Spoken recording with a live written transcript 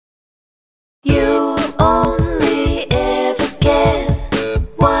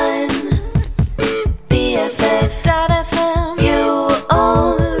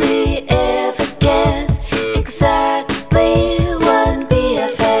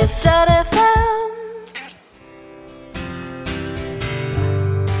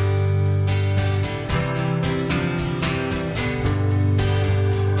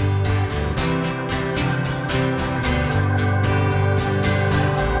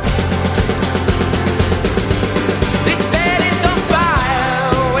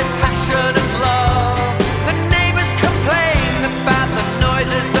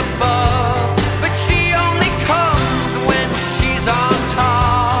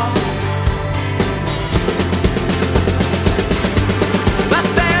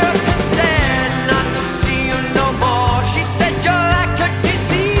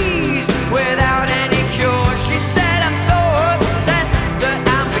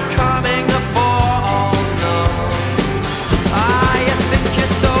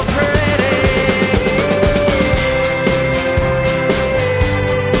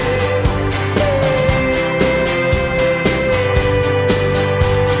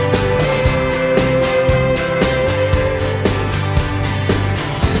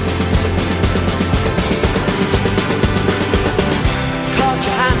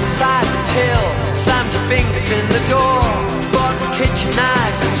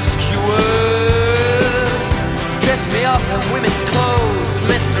of women's clothes,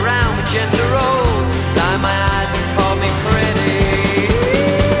 messed around with gender roles, blind my eyes and called me pretty.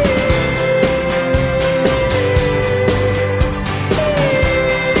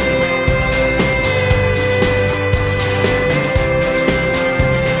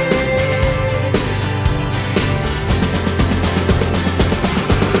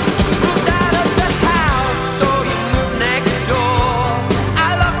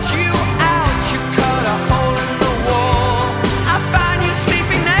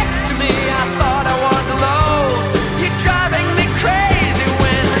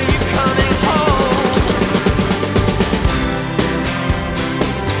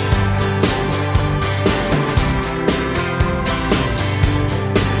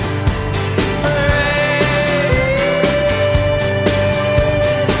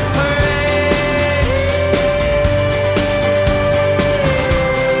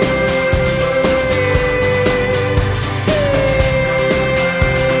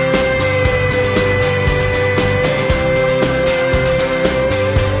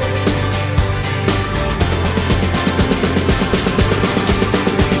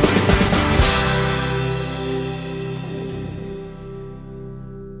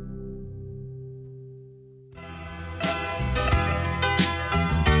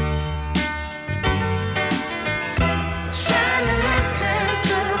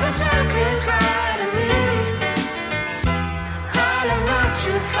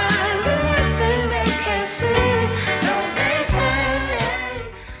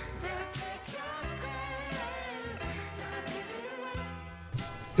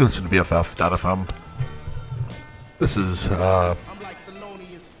 You listen to BFF.fm. This is,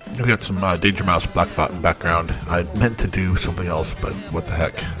 we got some Danger Mouse Black Thought in background. I meant to do something else, but what the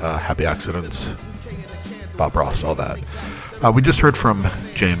heck. Happy Accidents, Bob Ross, all that. We just heard from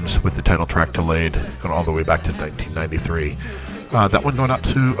James with the title track Delayed, going all the way back to 1993. That one going out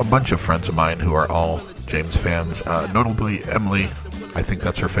to a bunch of friends of mine who are all James fans, notably Emily. I think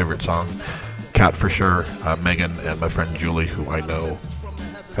that's her favorite song. Kat for sure, Megan, and my friend Julie, who I know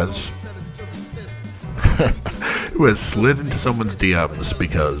who has slid into someone's DMs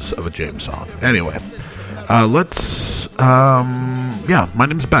because of a James song. Anyway, my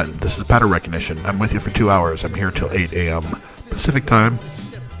name's Ben. This is Pattern Recognition. I'm with you for 2 hours. I'm here till 8 a.m. Pacific time,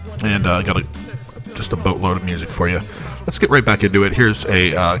 and I got just a boatload of music for you. Let's get right back into it. Here's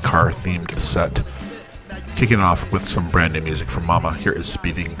a car-themed set, kicking off with some brand new music from Mama. Here is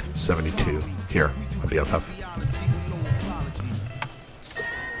Speeding 72 here on BFF.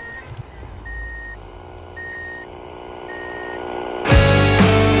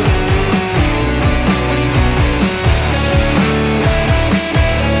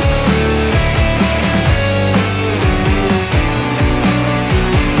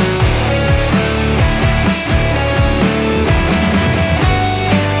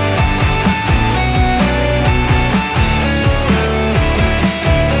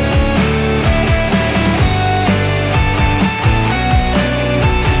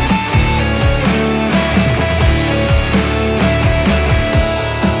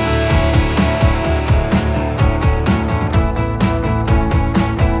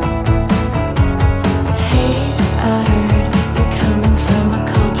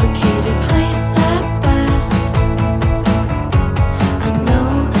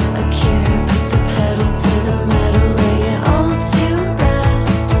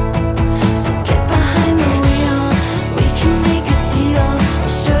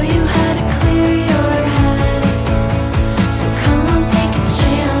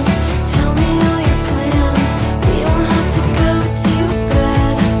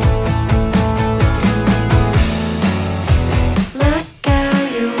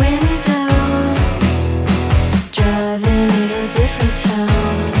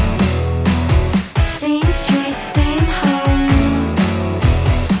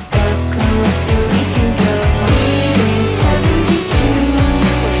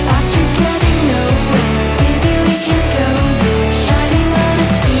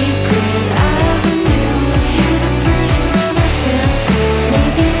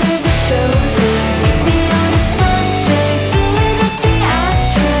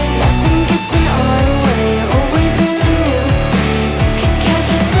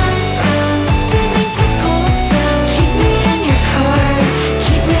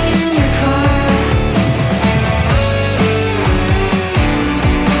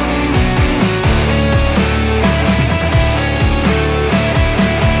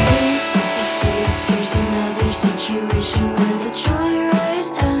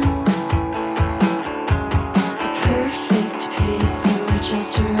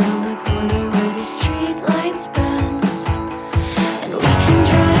 Just around the corner where the street lights bend.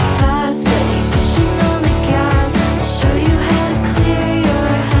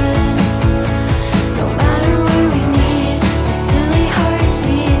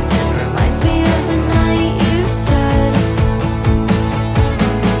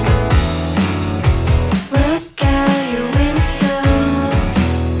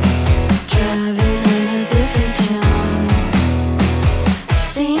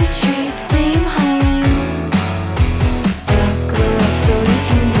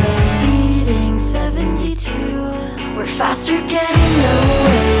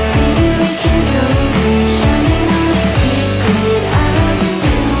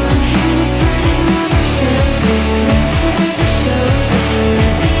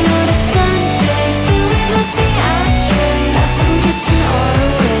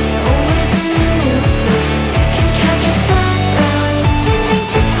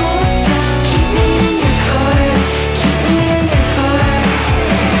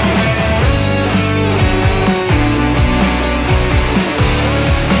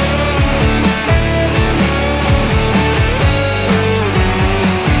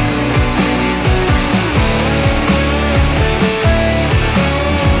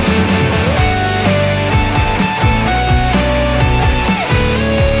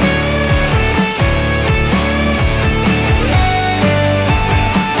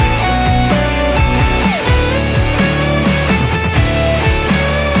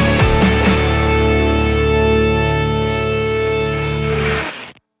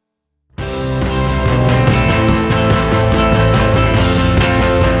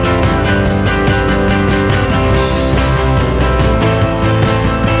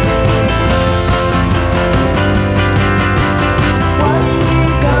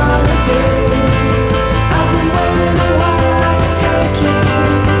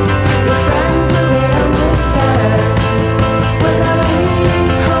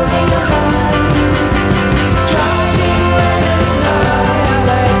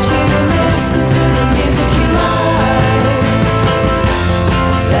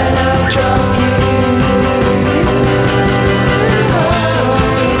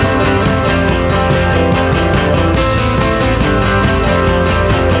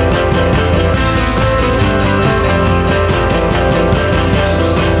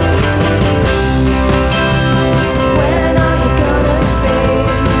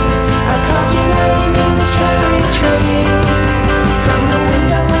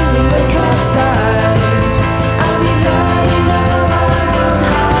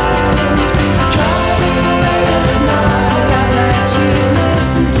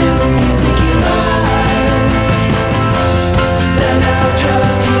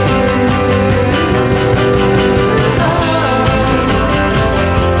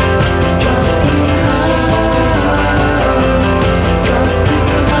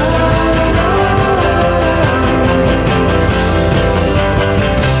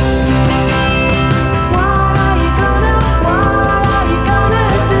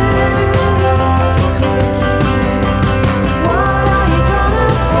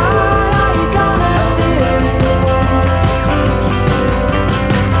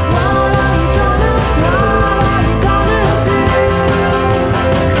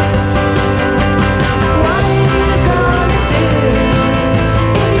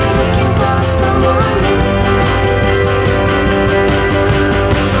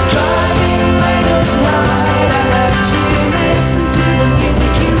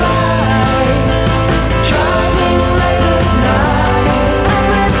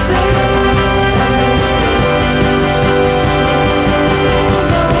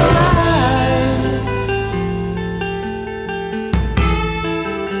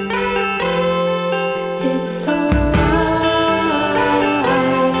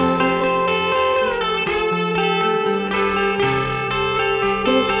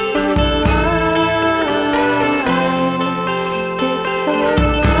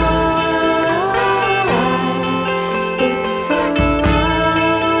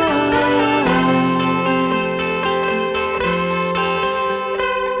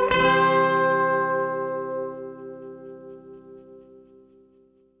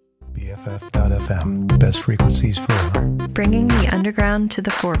 BFF.FM, best frequencies for bringing the underground to the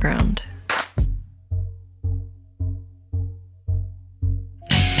foreground.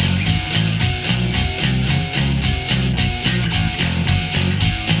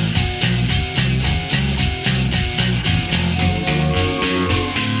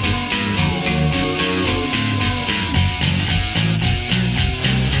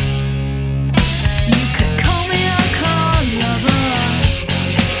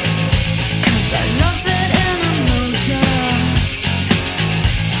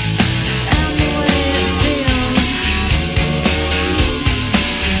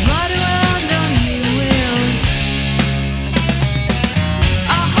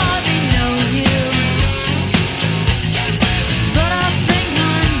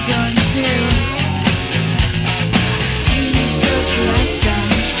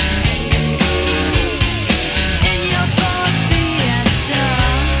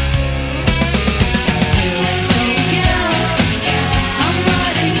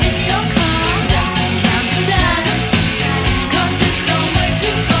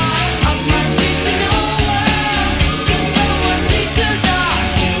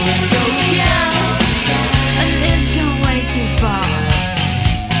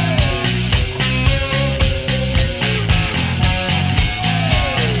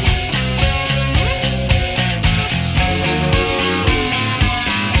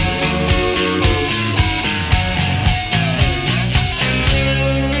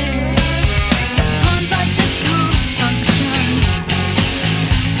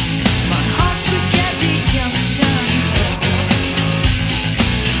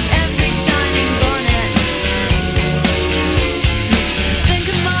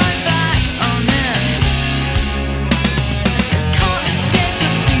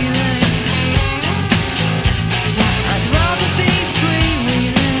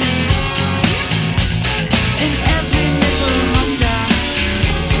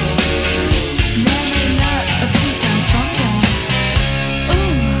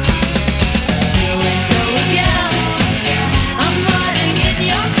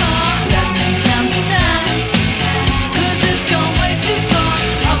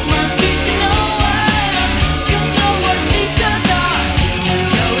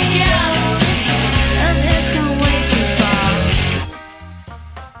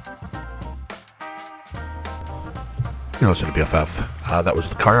 You're listening to BFF. That was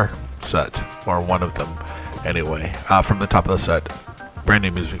the car set, or one of them, anyway. From the top of the set, brand new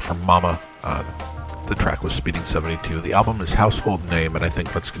music from Mama. The track was Speeding 72. The album is Household Name, and I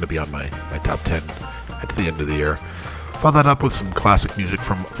think that's going to be on my top 10 at the end of the year. Followed that up with some classic music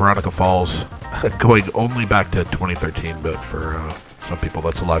from Veronica Falls, going only back to 2013, but for some people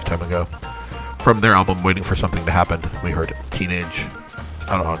that's a lifetime ago. From their album Waiting for Something to Happen, we heard Teenage. It's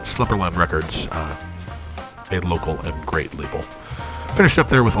out on Slumberland Records, a local and great label. Finished up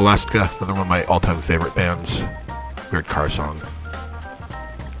there with Alaska, another one of my all-time favorite bands, Weird Car Song.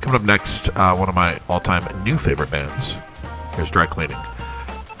 Coming up next, one of my all-time new favorite bands. Here's Dry Cleaning.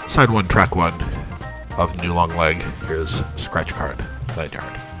 Side 1, track 1 of New Long Leg. Here's Scratch Card, Night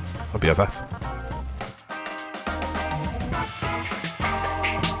Yard on BFF.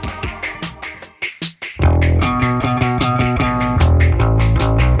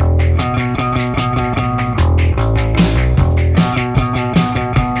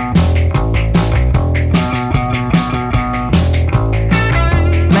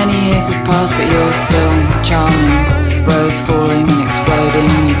 But you're still charming. Rose falling and exploding.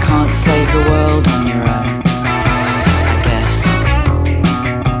 You can't save the world on your own, I guess.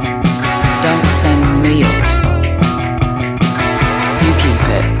 Don't send me it. You keep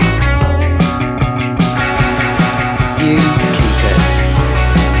it. You keep it.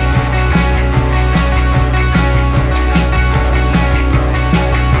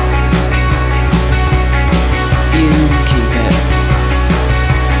 You keep it.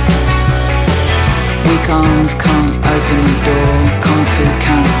 Weak arms can't open the door, Kung Fu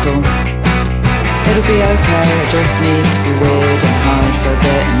cancel. It'll be okay, I just need to be weird and hide for a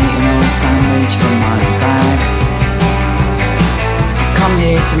bit and eat an old sandwich from my bag. I've come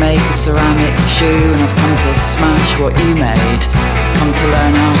here to make a ceramic shoe and I've come to smash what you made. I've come to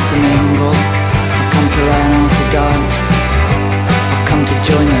learn how to mingle, I've come to learn how to dance. I've come to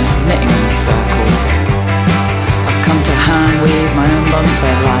join the knitting circle. Come to hand weave my own bunk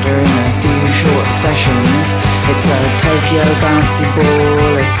bed ladder in a few short sessions. It's a Tokyo bouncy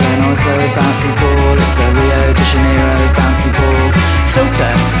ball, it's an Oslo bouncy ball, it's a Rio de Janeiro bouncy ball.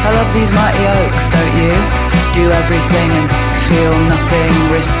 Filter, I love these mighty oaks, don't you? Do everything and feel nothing.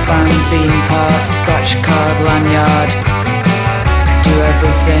 Wristband, theme park, scratch card, lanyard. Do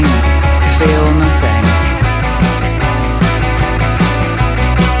everything.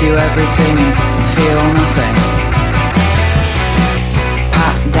 do everything and feel nothing.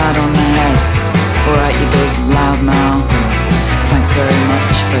 Pat dad on the head, alright you big loud mouth, and thanks very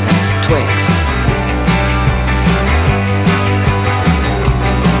much for the Twix.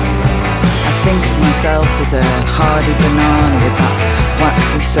 I think of myself as a hardy banana with that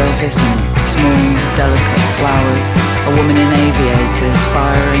waxy surface and small delicate flowers, a woman in aviators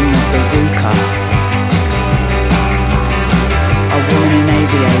firing a bazooka. A woman in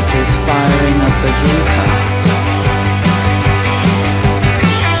aviators firing a bazooka.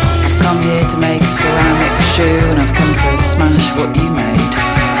 I've come here to make a ceramic shoe, and I've come to smash what you made.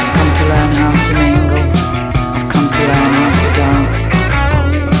 I've come to learn how to mingle. I've come to learn how to dance.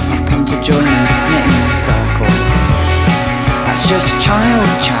 I've come to join a knitting circle. That's just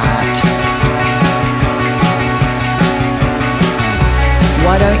child chat.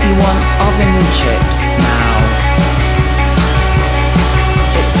 Why don't you want oven chips now?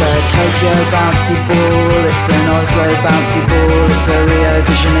 It's a Tokyo bouncy ball, it's an Oslo bouncy ball, it's a Rio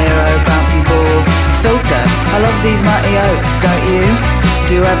de Janeiro bouncy ball. Filter, I love these mighty oaks, don't you?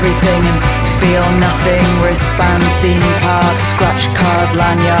 Do everything and feel nothing. Wristband, theme park, scratch card,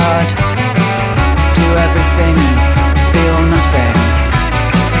 lanyard. Do everything and feel nothing.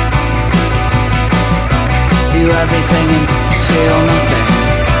 Do everything and feel nothing.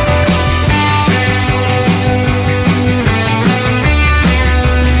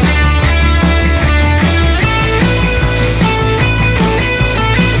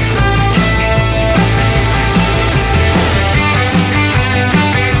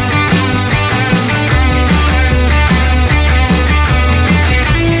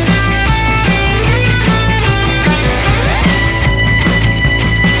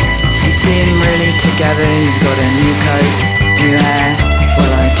 Together, you've got a new coat, new hair.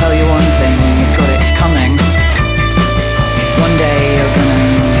 Well, I tell you one thing, you've got it coming. One day you're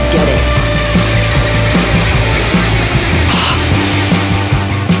gonna get it.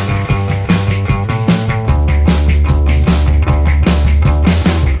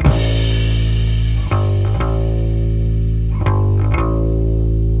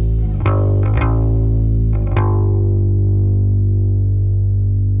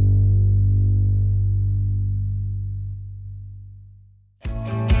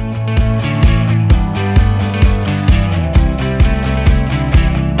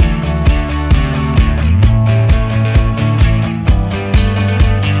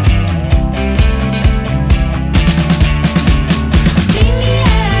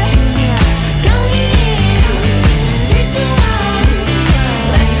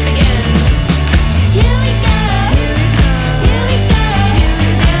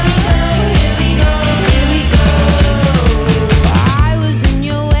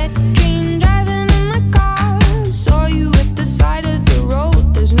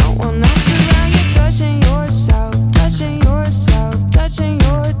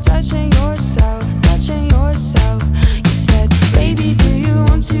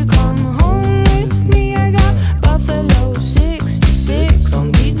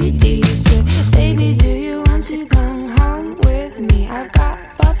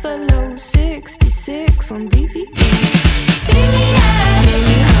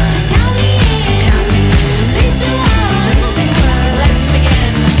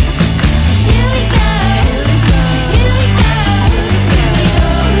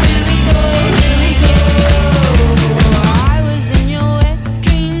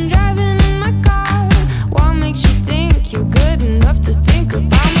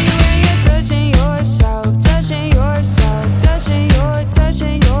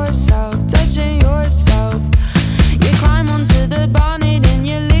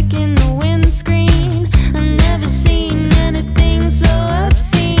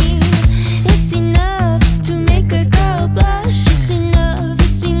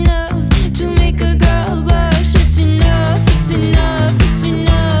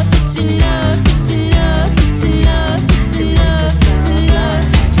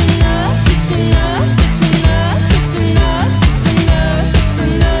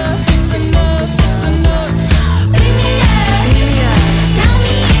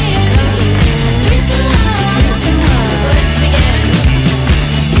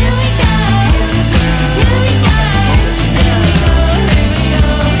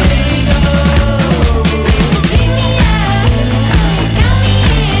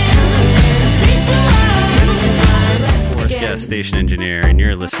 Station engineer, and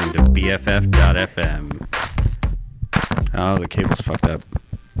you're listening to BFF.FM. Oh, the cable's fucked up.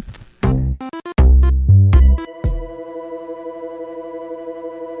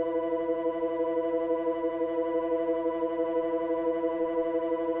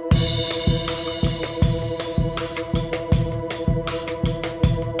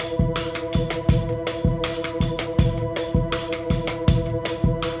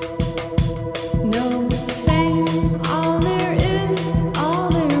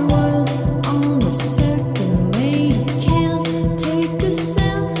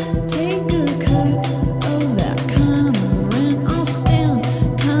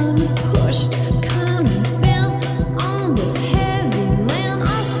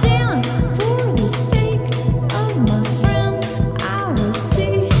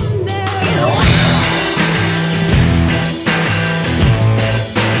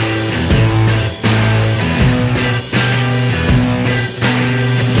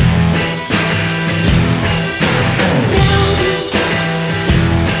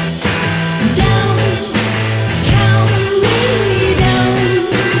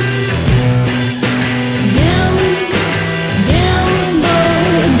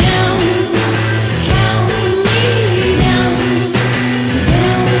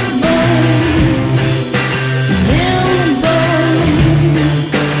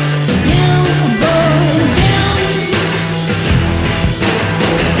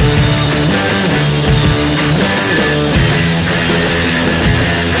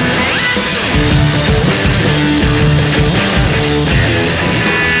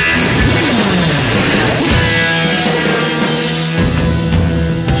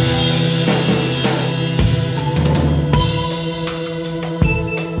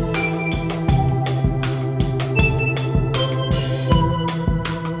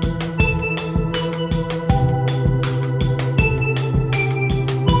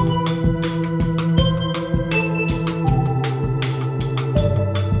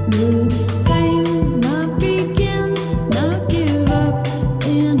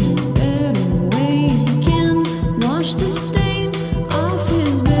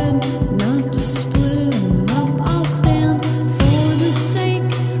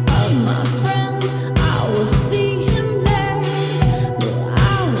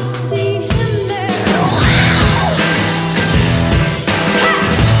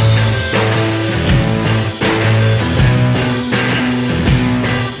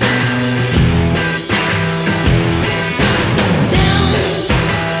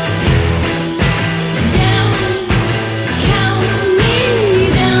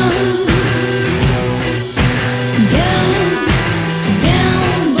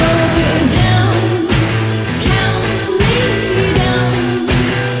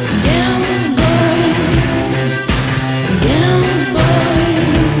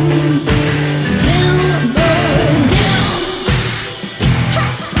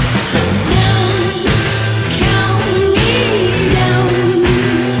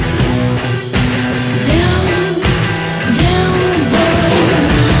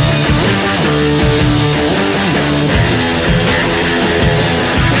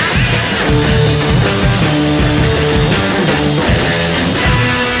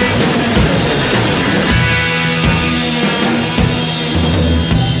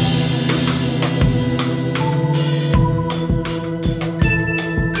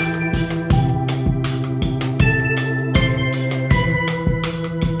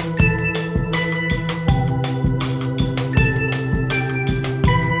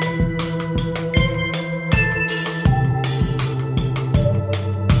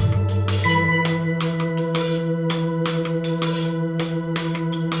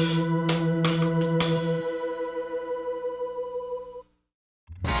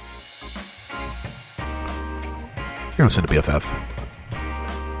 You're listening to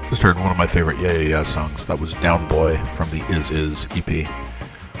BFF. Just heard one of my favorite Yeah Yeah Yeah songs. That was Down Boy from the Is EP.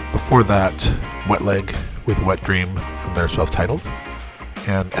 Before that, Wet Leg with Wet Dream from their self-titled.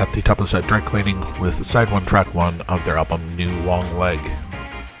 And at the top of the set, Dry Cleaning with side 1, track 1 of their album New Long Leg.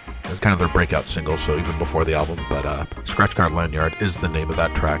 It's kind of their breakout single, so even before the album, but Scratch Card Lanyard is the name of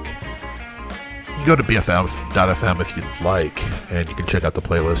that track. You go to BFF.fm if you'd like, and you can check out the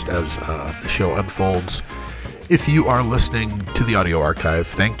playlist as the show unfolds. If you are listening to the audio archive,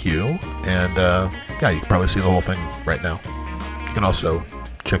 thank you. And yeah, you can probably see the whole thing right now. You can also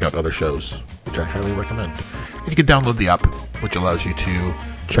check out other shows, which I highly recommend. And you can download the app, which allows you to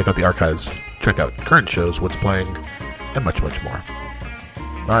check out the archives, check out current shows, what's playing, and much, much more.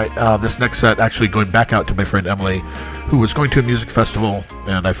 Alright, this next set, actually going back out to my friend Emily, who was going to a music festival,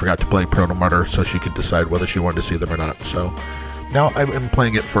 and I forgot to play Proto Martyr so she could decide whether she wanted to see them or not. So now I'm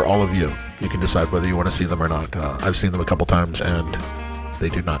playing it for all of you. You can decide whether you want to see them or not. I've seen them a couple times, and they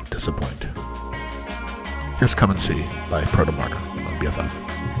do not disappoint. Here's Come and See by Proto Martyr on BFF.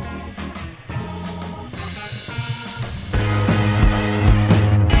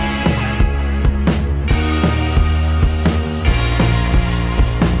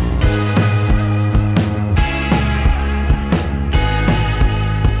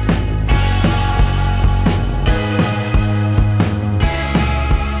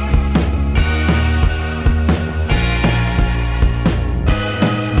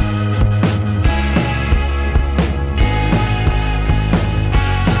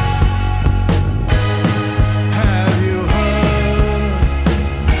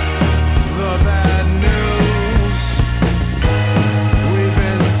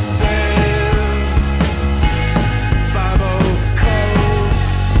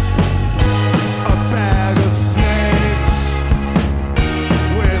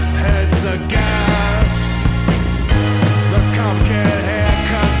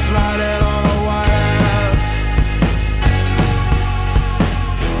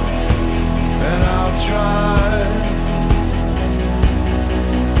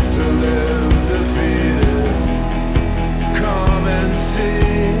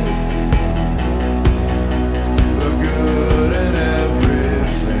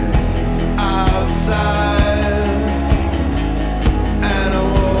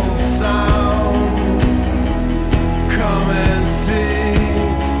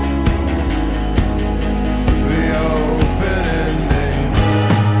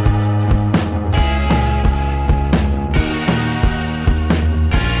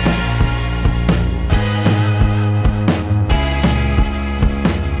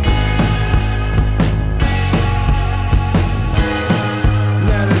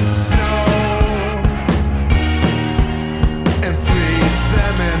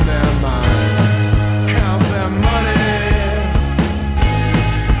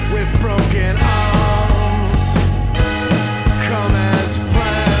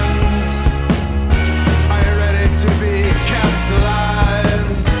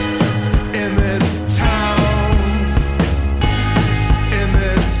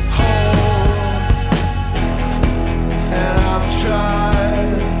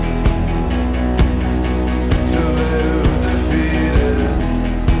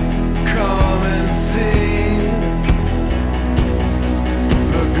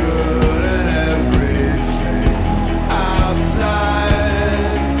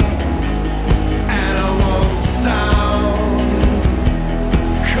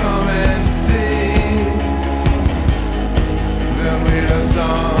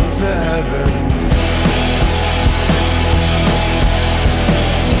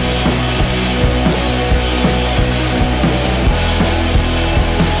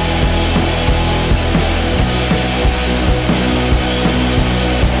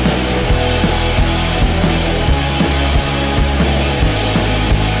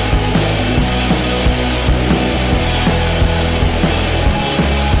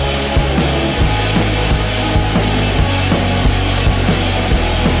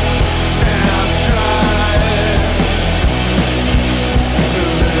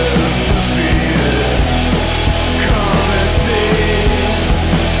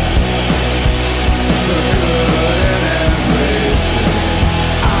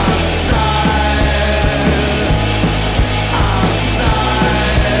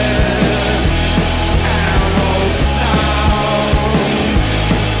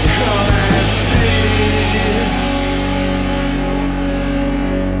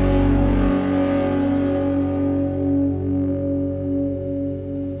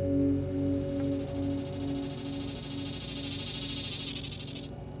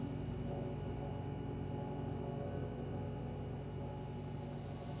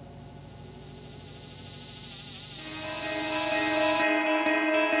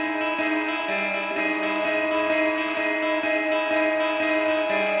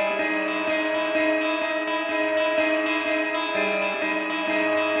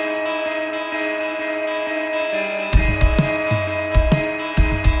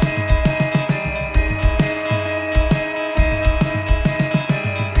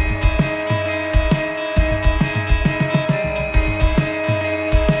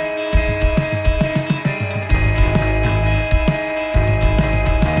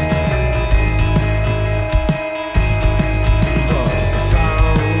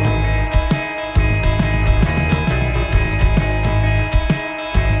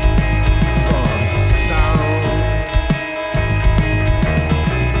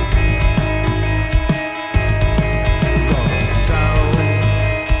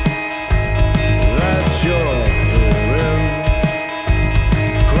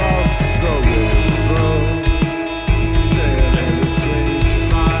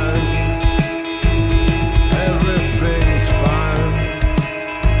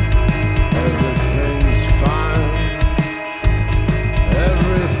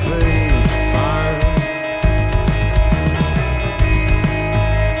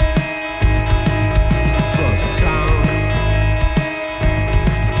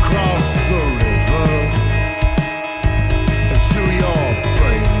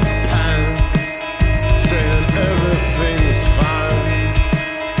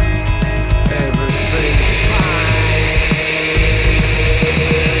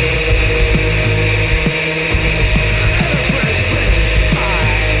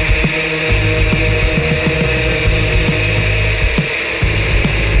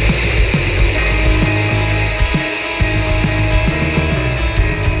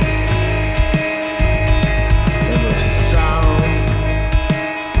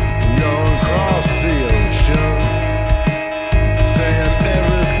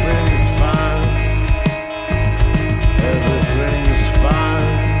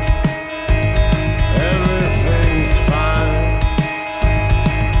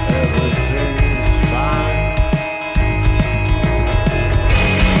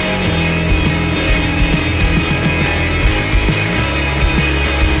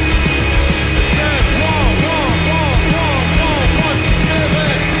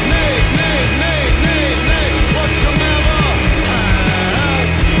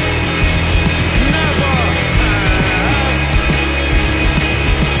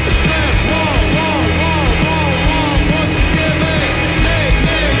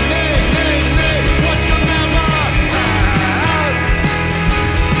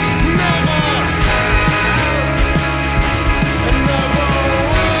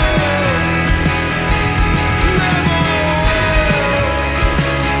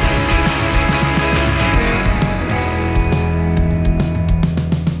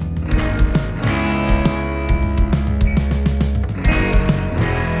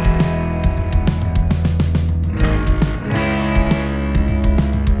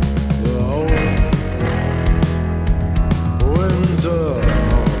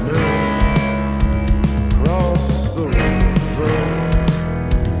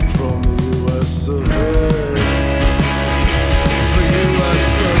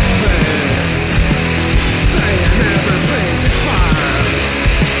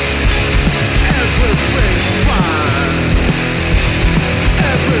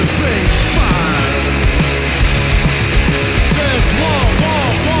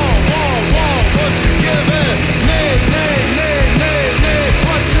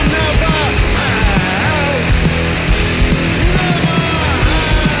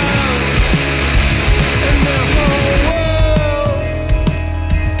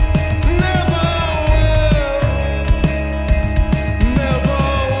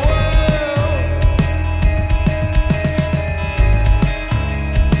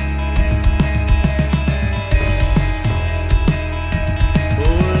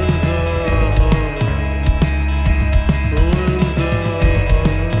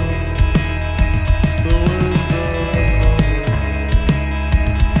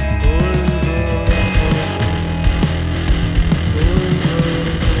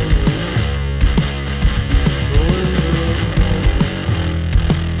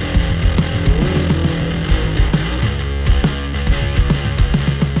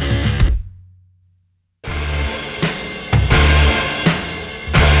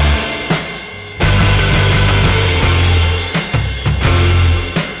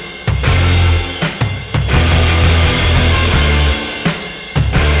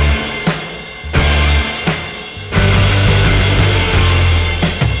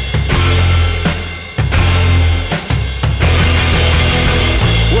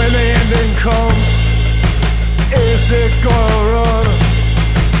 comes, is it gonna run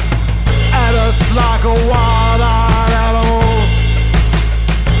at us like a wild-eyed animal?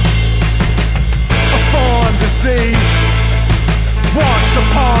 A foreign disease washed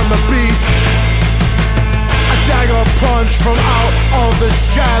upon the beach, a dagger plunge from out of the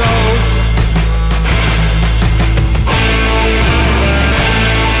shadows.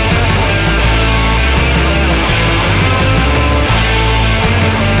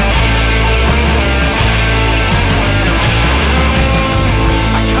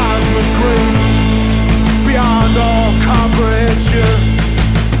 Beyond all comprehension,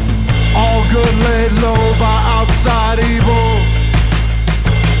 all good laid low by outside evil,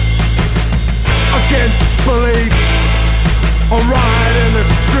 against belief, a riot in the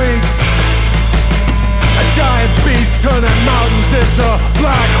streets, a giant beast turning mountains into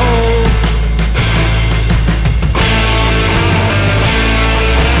black holes.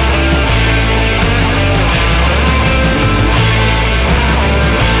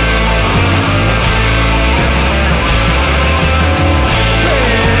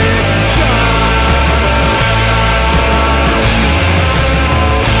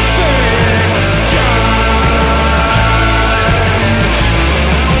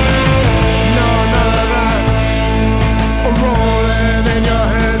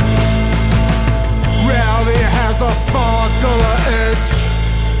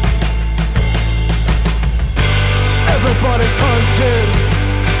 Everybody's hunted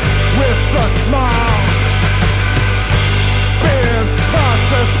with a smile, being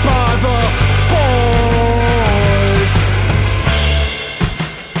processed by the boys.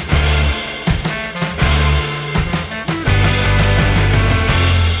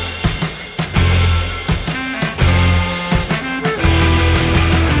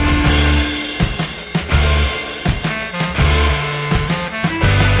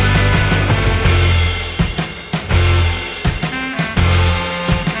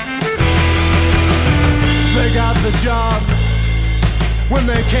 The job when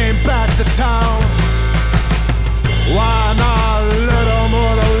they came back to town. Why not let them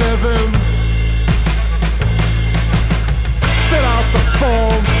earn a living? Fill out the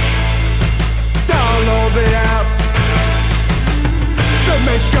form, download the app,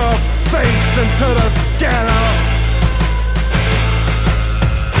 submit your face into the scanner.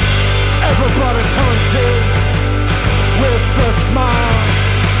 Everybody's hunted with a smile,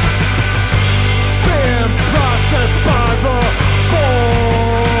 processed by the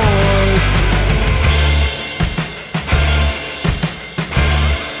boys.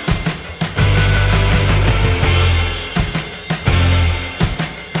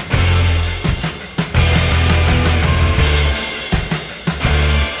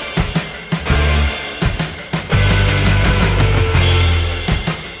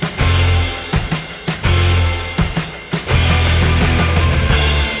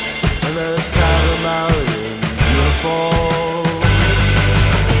 And then it's time to marry.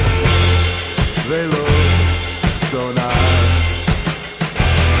 They look so nice.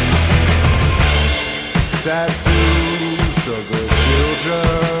 Tattoos of the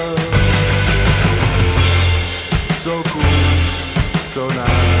children, so cool, so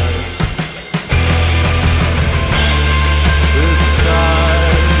nice. This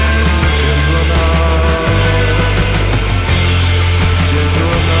kind, gentleman.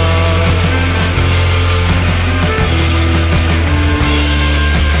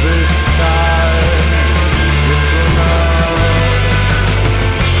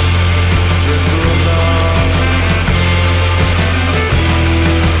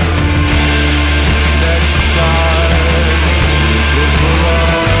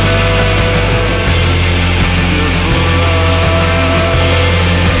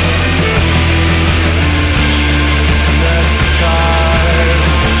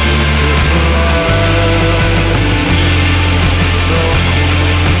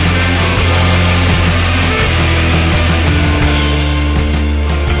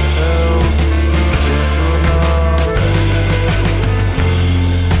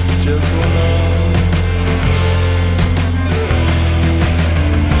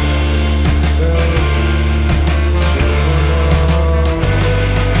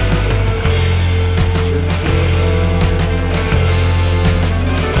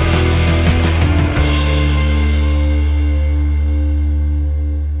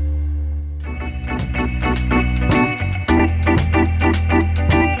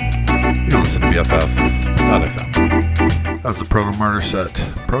 BFF.FM. That was the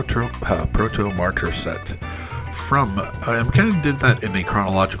Proto Martyr set from. I kind of did that in a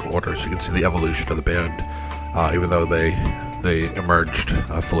chronological order, so you can see the evolution of the band. Even though they they emerged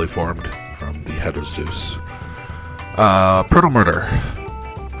fully formed from the head of Zeus. Proto Murder.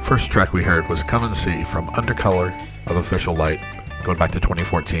 First track we heard was Come and See from Undercolor of Official Light, going back to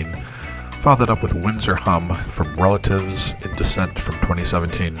 2014. Followed that up with Windsor Hum from Relatives in Descent from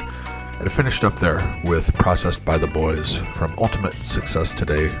 2017. And it finished up there with Processed by the Boys from Ultimate Success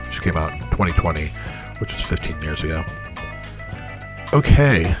Today, which came out in 2020, which was 15 years ago.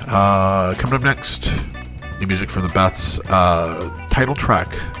 Okay, coming up next, new music from the Beths, title track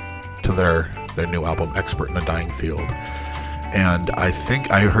to their new album, Expert in a Dying Field. And I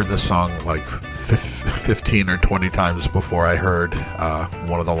think I heard this song like 15 or 20 times before I heard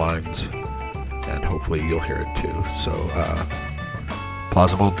one of the lines, and hopefully you'll hear it too. So,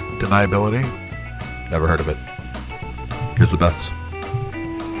 Plausible Deniability, never heard of it. Here's the Beths.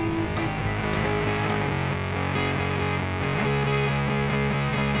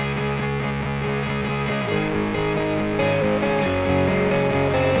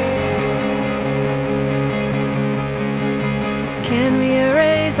 Can we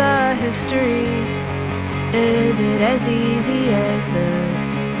erase our history? Is it as easy as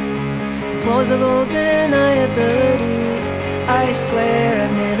this? Plausible deniability, I swear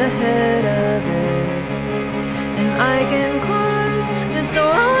I've never heard of it. And I can close the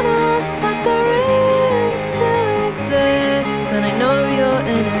door on us, but the room still exists, and I know you're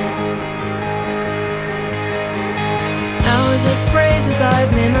in it. Hours of phrases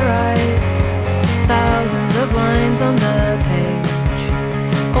I've memorized, thousands of lines on the page,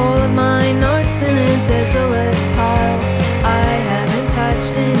 all of my notes in a desolate pile I haven't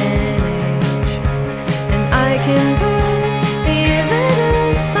touched in an age. And I can burn the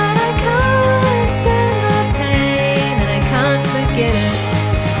evidence, but I can't burn the pain, and I can't forget it.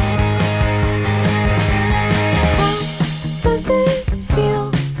 How does it feel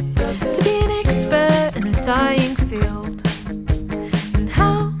to be an expert in a dying field? And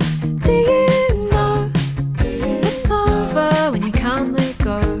how do you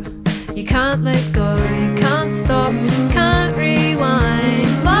you can't let go, you can't stop, can't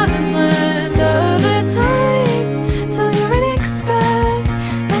rewind. Love is learned over time, till you're an expert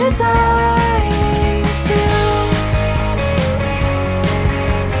in a dying field.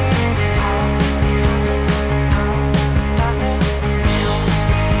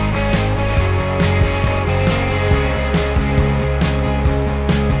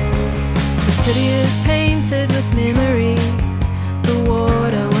 The city is painted with memory, the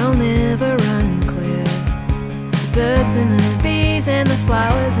water will never run clear. The birds and the bees and the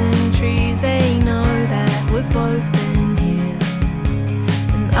flowers and trees, they know that we've both been here.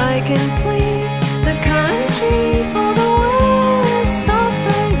 And I can flee the country for the worst of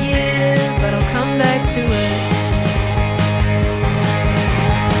the year, but I'll come back to it.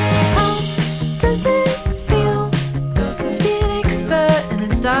 How does it feel to be an expert in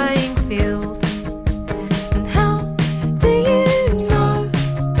a dying field?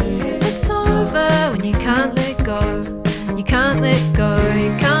 You can't let go, you can't let go,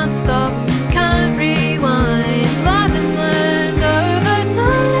 you can't stop, can't rewind. Love is learned over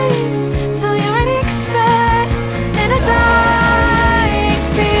time, till you're an expert in a dying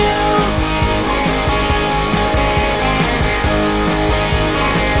field.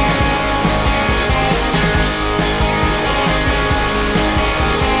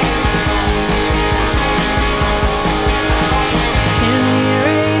 Can we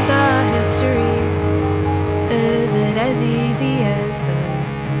erase our history? Is it as easy as this?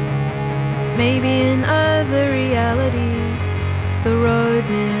 Maybe in other realities the road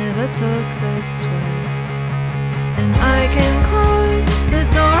never took this twist. And I can close the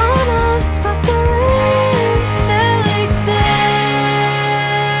door on us, but the room still exists.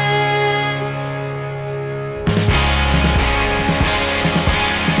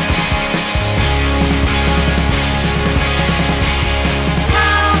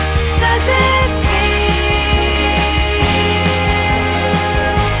 How does it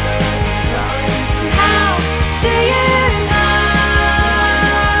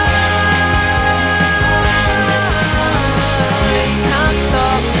can't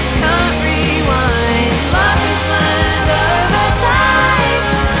stop, can't rewind.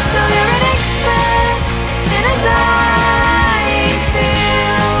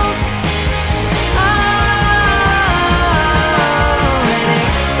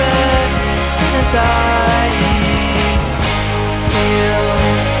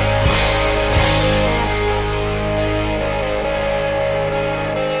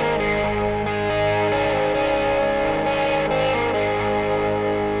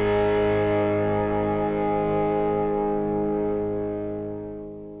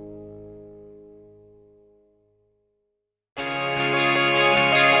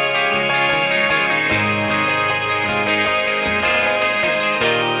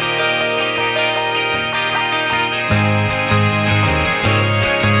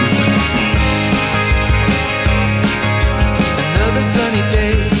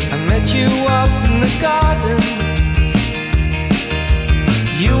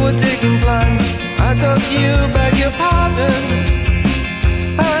 you, beg your pardon.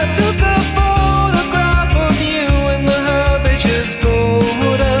 I took a photograph of you in the herbaceous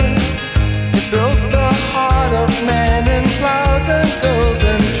border. It broke the heart of men and flowers and girls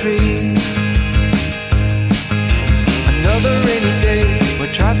and trees. Another rainy day,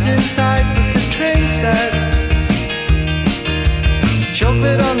 we're trapped inside with the train set.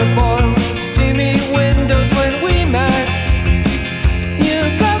 Chocolate on the boil, steamy windows when we met. You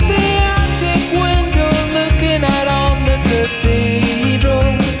got the attic window looking out on the cathedral.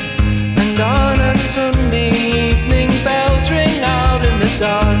 And on a Sunday evening, bells ring out in the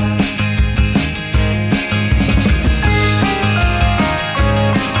dusk.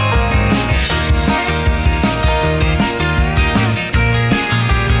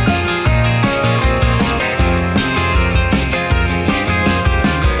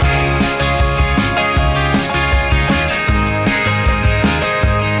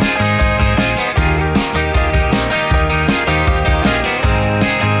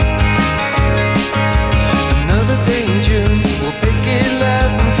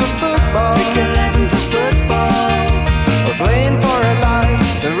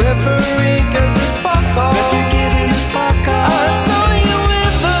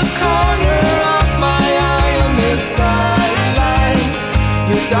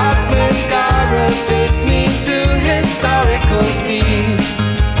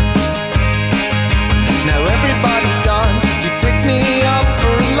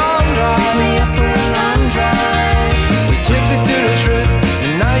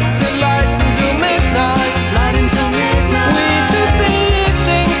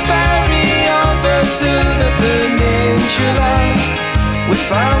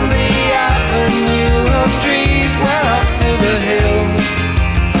 Found the avenue of trees, went up to the hill.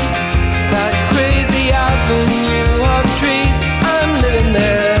 That crazy avenue of trees, I'm living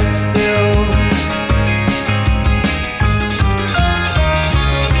there still.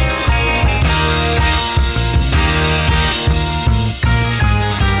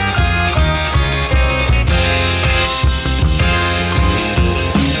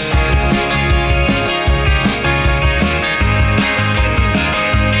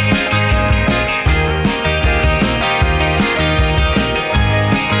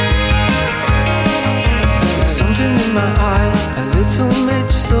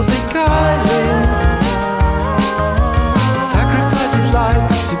 So beguiling, sacrifice his life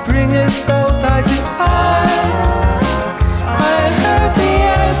to bring us both eye to eye. I heard the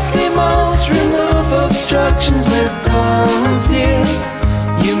Eskimos remove obstructions with tongues near.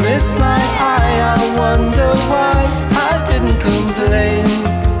 You missed my eye, I wonder why I didn't complain.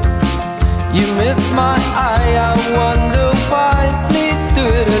 You missed my eye, I wonder why. Please do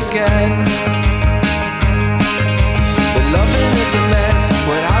it again. The loving is a mess.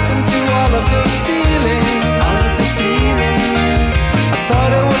 What happened to all of the feeling? All of the feeling. I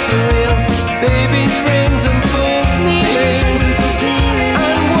thought it was for real. Babies, rings and fools kneeling.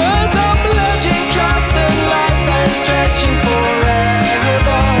 And words of pledging trust and lifetime stretching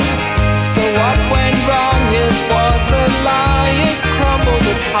forever. So what went wrong? It was a lie. It crumbled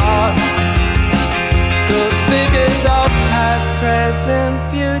apart. Goes figures of past, present,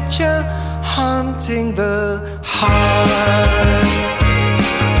 future, haunting the heart.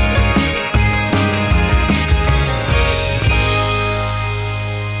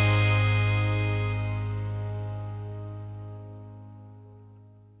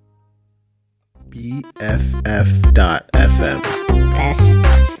 BFF.FM. Best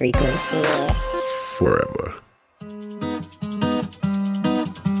frequency. Forever.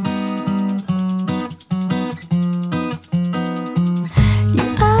 You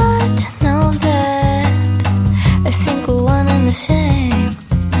ought to know that I think we're one and the same.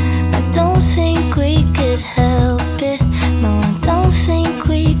 I don't think we could help it. No, I don't think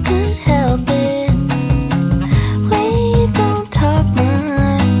we could help it. We don't talk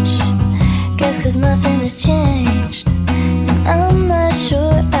much. Guess 'cause nothing has changed. And I'm not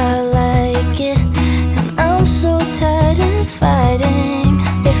sure I like it. And I'm so tired of fighting.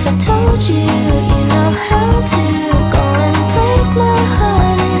 If I told you, you know how to go and break my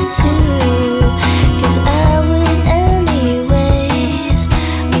heart in two. 'Cause I would anyways.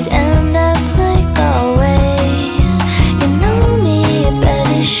 We'd end up like always. You know me, you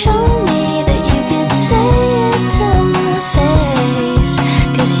better show me that you can say it to my face.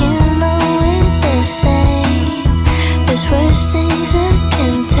 'Cause you know we're the same.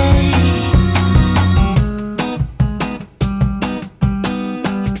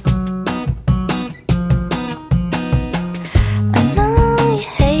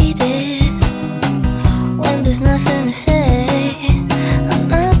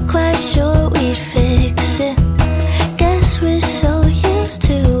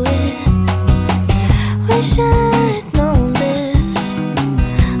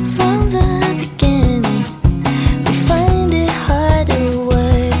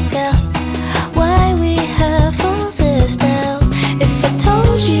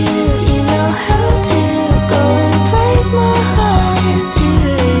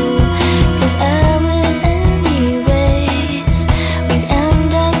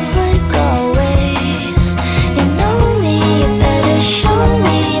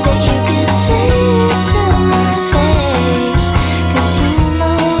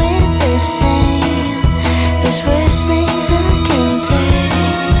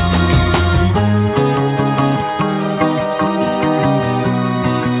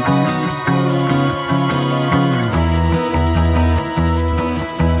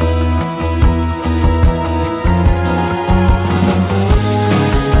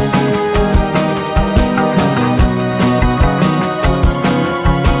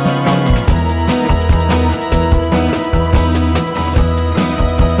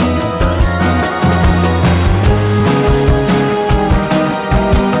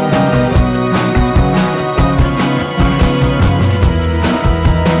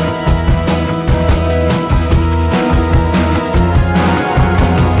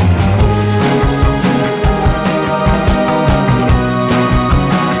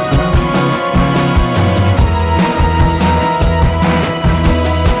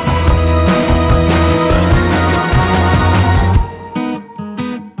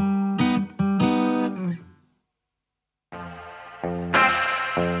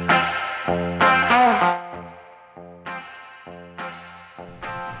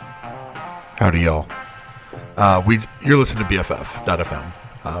 Howdy, y'all. You're listening to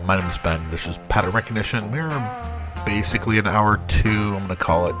BFF.FM. My name is Ben. This is Pattern Recognition. We're basically an hour two. I'm going to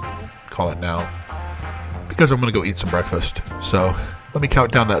call it now because I'm going to go eat some breakfast. So let me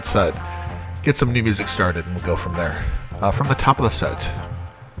count down that set, get some new music started, and we'll go from there. From the top of the set,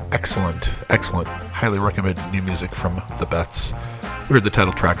 excellent, highly recommended new music from The Bets. We heard the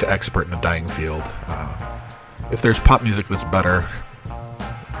title track to Expert in a Dying Field. If there's pop music that's better,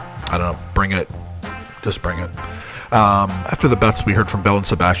 I don't know, bring it. Just bring it. After The Bets, we heard from Belle and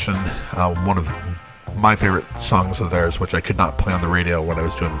Sebastian, one of my favorite songs of theirs, which I could not play on the radio when I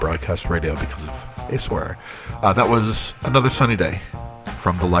was doing broadcast radio because of a swear. That was Another Sunny Day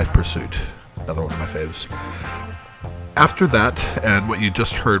from The Life Pursuit, another one of my faves. After that, and what you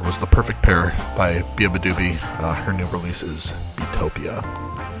just heard was The Perfect Pair by Bia Badoobie. Her new release is Beatopia.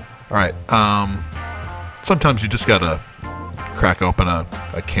 Alright, sometimes you just gotta crack open a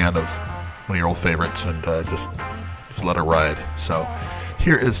can of one of your old favorites and just let it ride. So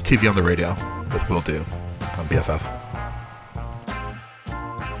here is TV on the Radio with Will Do on BFF.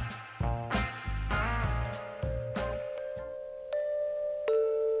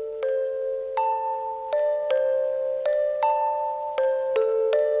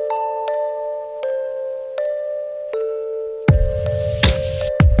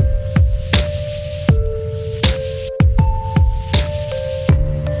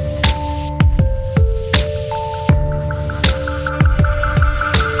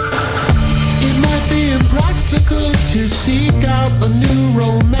 To seek out a new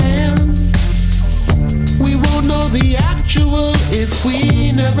romance. We won't know the actual if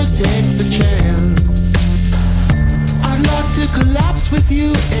we never take the chance. I'd love to collapse with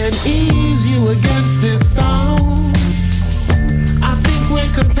you and ease you against this song. I think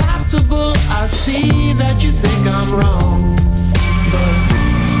we're compatible. I see that you think I'm wrong, but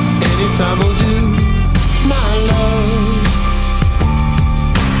anytime will do, my love.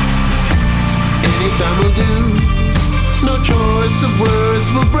 Anytime will do. No choice of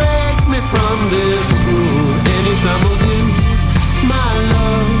words will break me from this rule. Anytime will do, my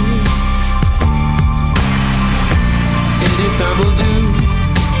love. Anytime will do.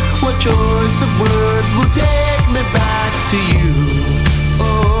 What choice of words will take me back to you?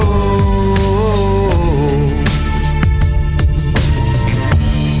 Oh,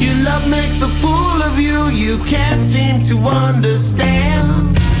 your love makes a fool of you. You can't seem to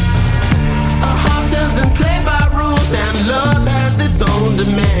understand. A heart doesn't play by rules, and love has its own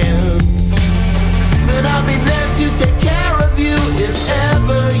demands. But I'll be there to take care of you if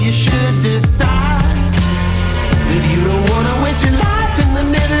ever you should decide that you don't want to waste your life in the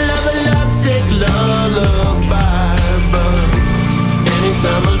middle of a lovesick lullaby. But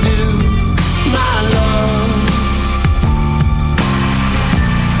anytime will do, my love.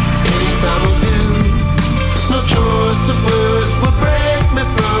 Anytime will do. No choice of words will break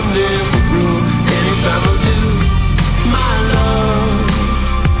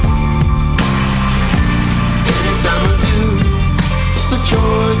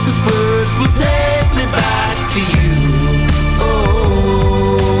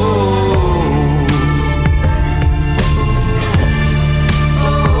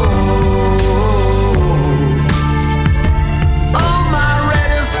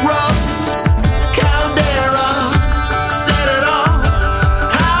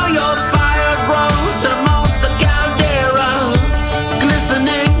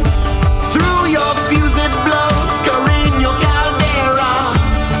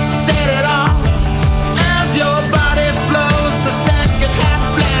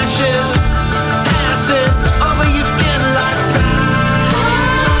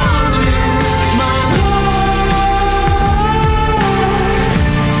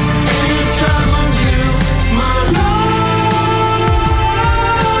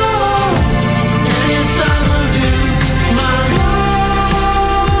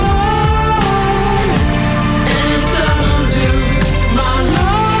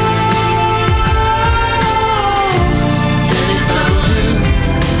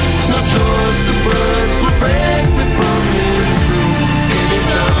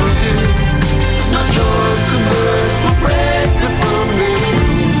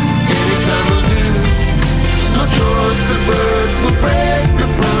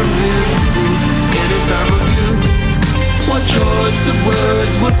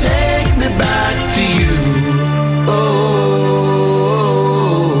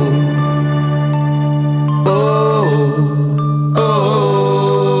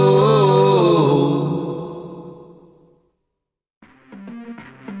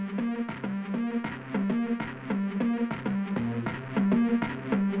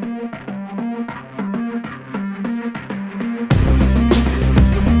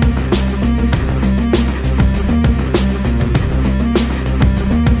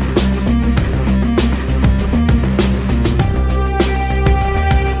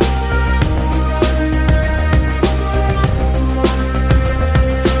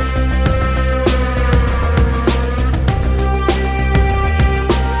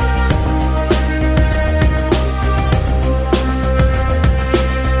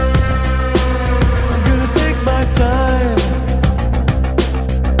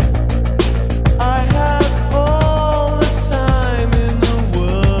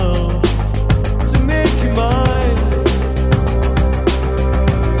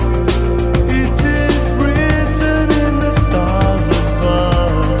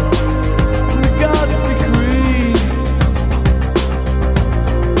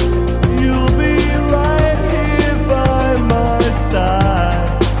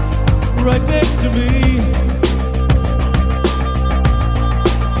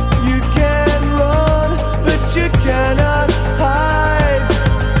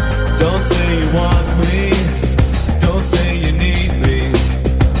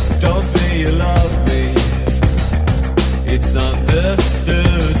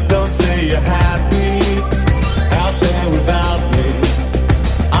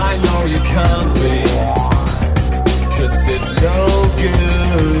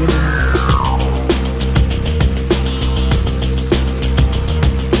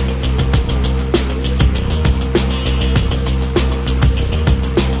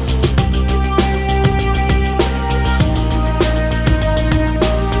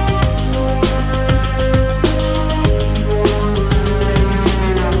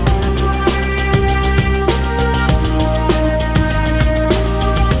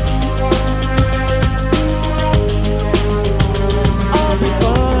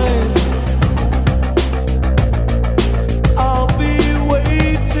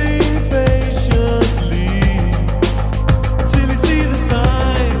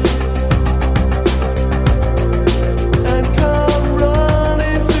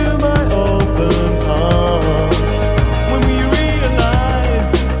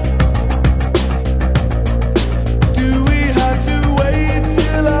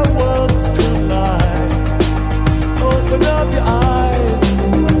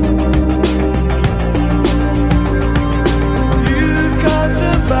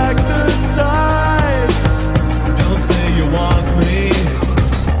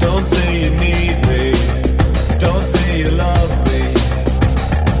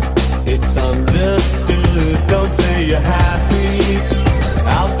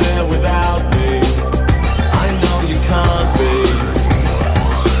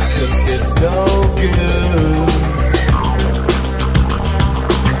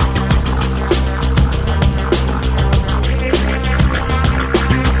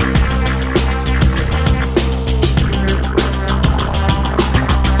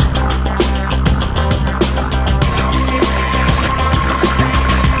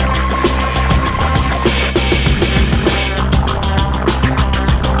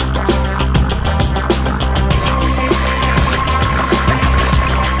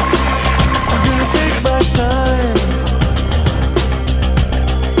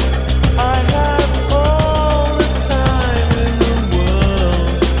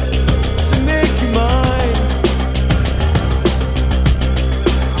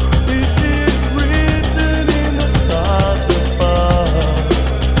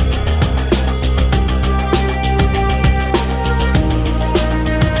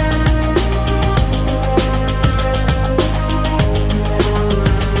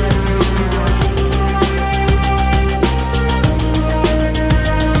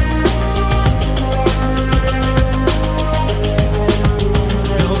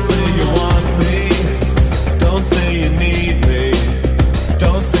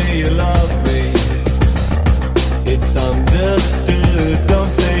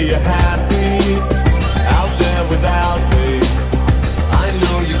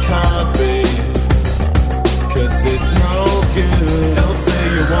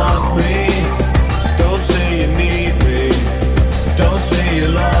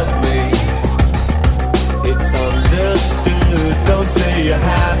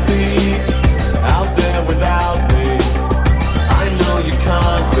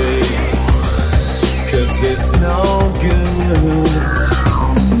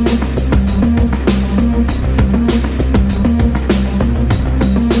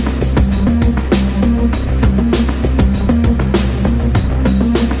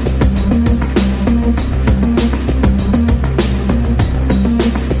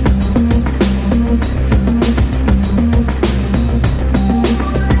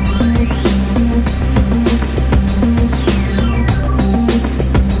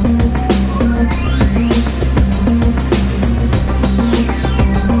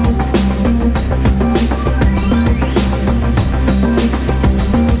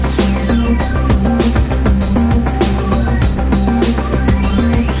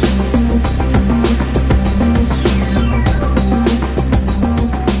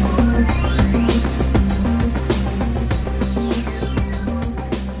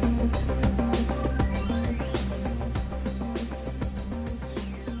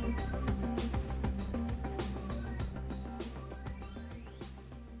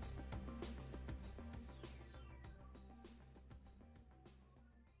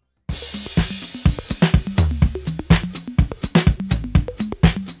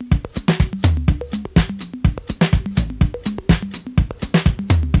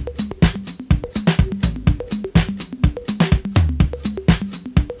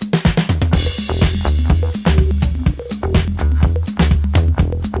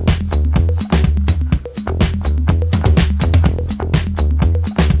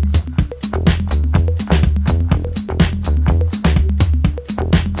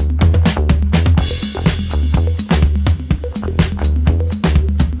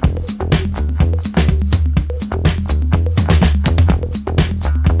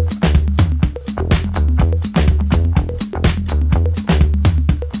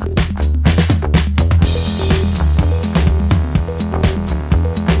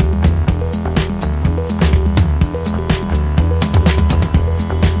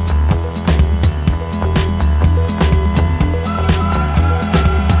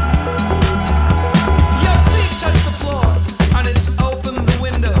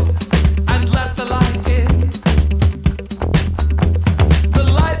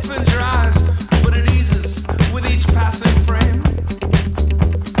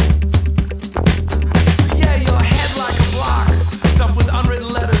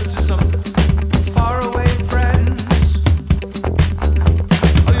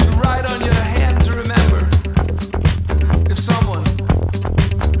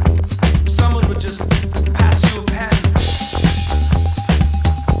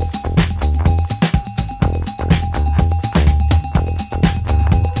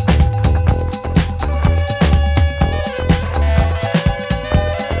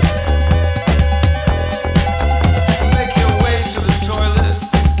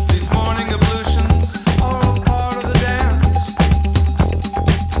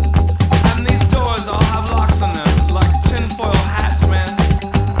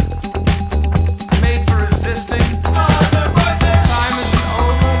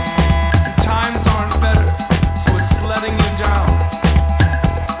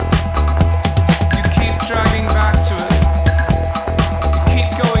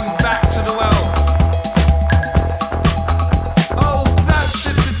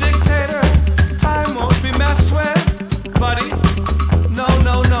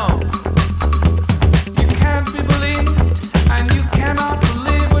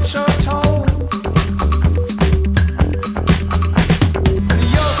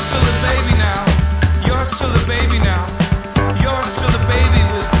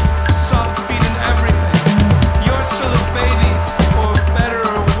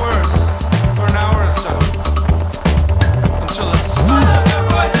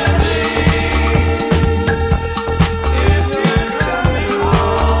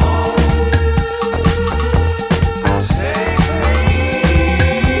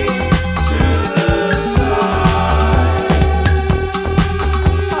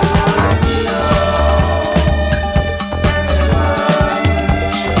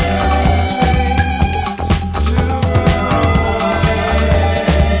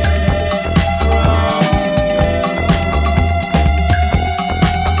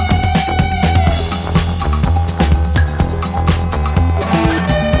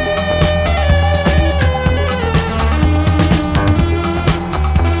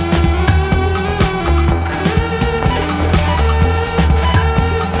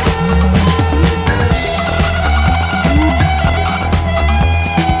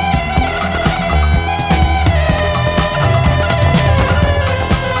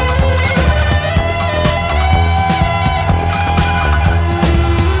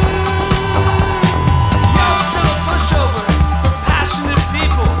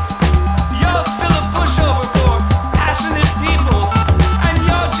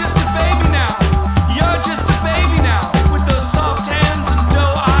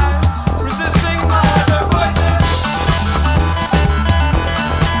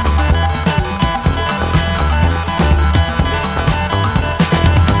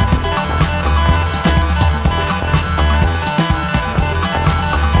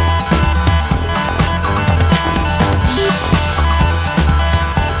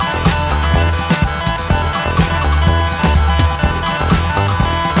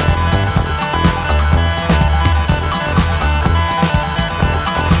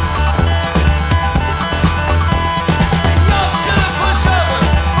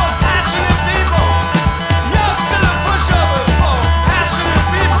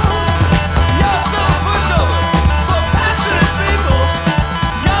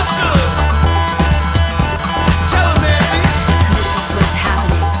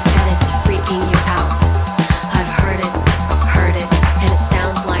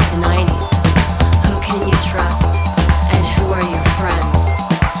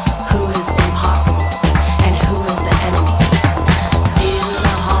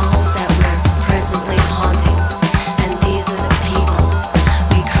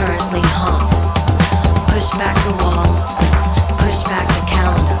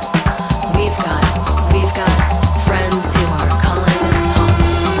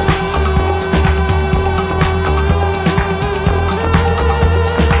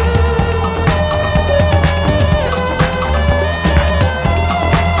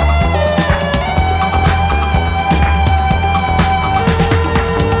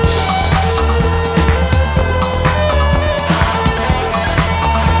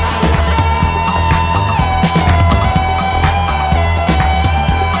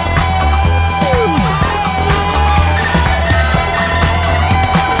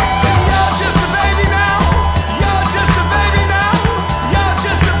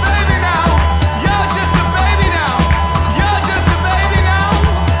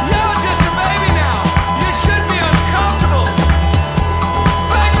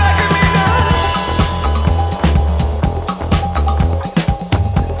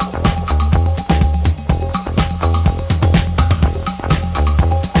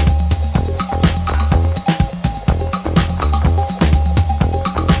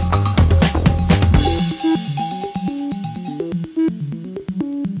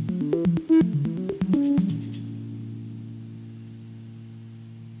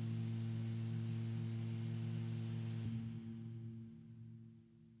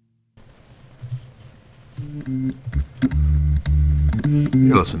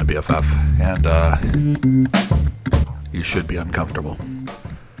listen to BFF, and you should be uncomfortable.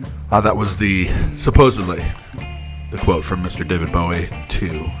 That was supposedly the quote from Mr. David Bowie to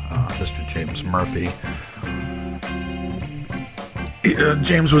Mr. James Murphy.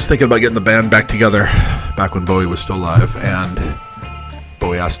 James was thinking about getting the band back together back when Bowie was still alive, and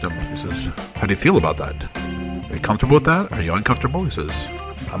Bowie asked him, he says, how do you feel about that? Are you comfortable with that? Are you uncomfortable? He says,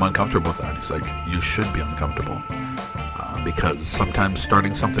 I'm uncomfortable with that. He's like, you should be uncomfortable, because sometimes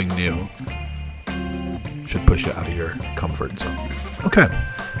starting something new should push you out of your comfort zone. Okay,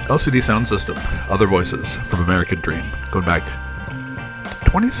 LCD Sound System, Other Voices from American Dream, going back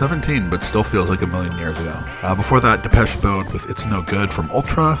 2017, but still feels like a million years ago. Before that, Depeche Mode with It's No Good from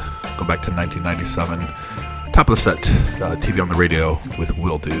Ultra, go back to 1997. Top of the set, TV on the Radio with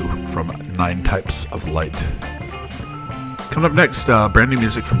Will Do from 9 Types of Light. Coming up next, brand new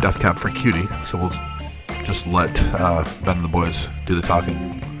music from Death Cab for Cutie, so we'll just let Ben and the boys do the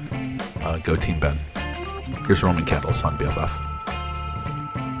talking. Go Team Ben. Here's Roman Candles on BFF.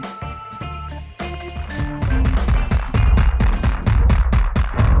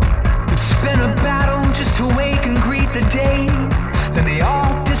 To wake and greet the day, then they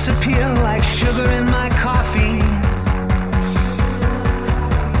all disappear like sugar in my coffee.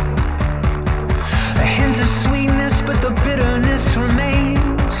 A hint of sweetness, but the bitterness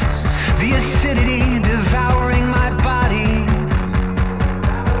remains. The acidity devouring my body.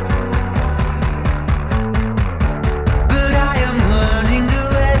 But I am learning to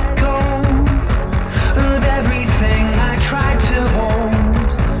let go of everything I tried to hold.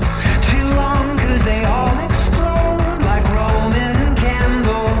 They all explode like Roman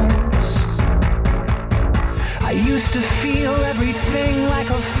candles. I used to feel everything like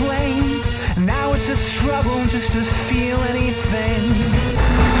a flame. Now it's a struggle just to feel anything.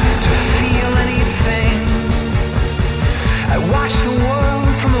 To feel anything. I watch the world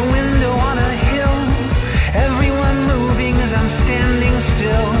from a window on a hill. Everyone moving as I'm standing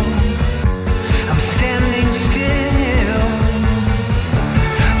still. I'm standing still.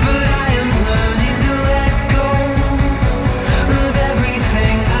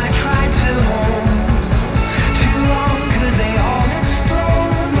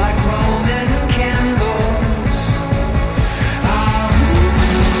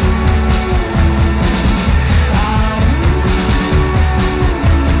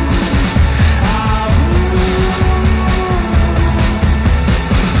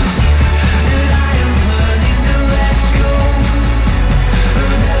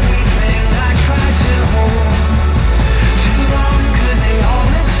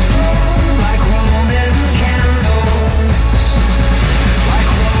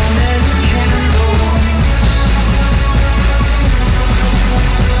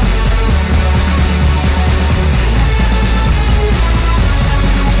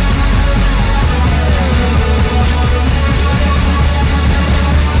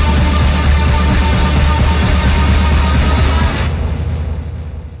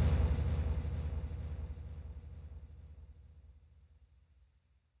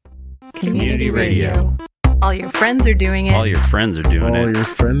 Community radio. All your friends are doing it. All your friends are doing it. All your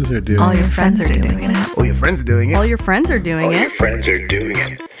friends are doing it. All your friends are doing it. All your friends are doing it. All your friends are doing it. All your friends are doing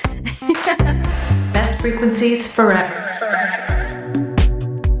it. Best frequencies forever.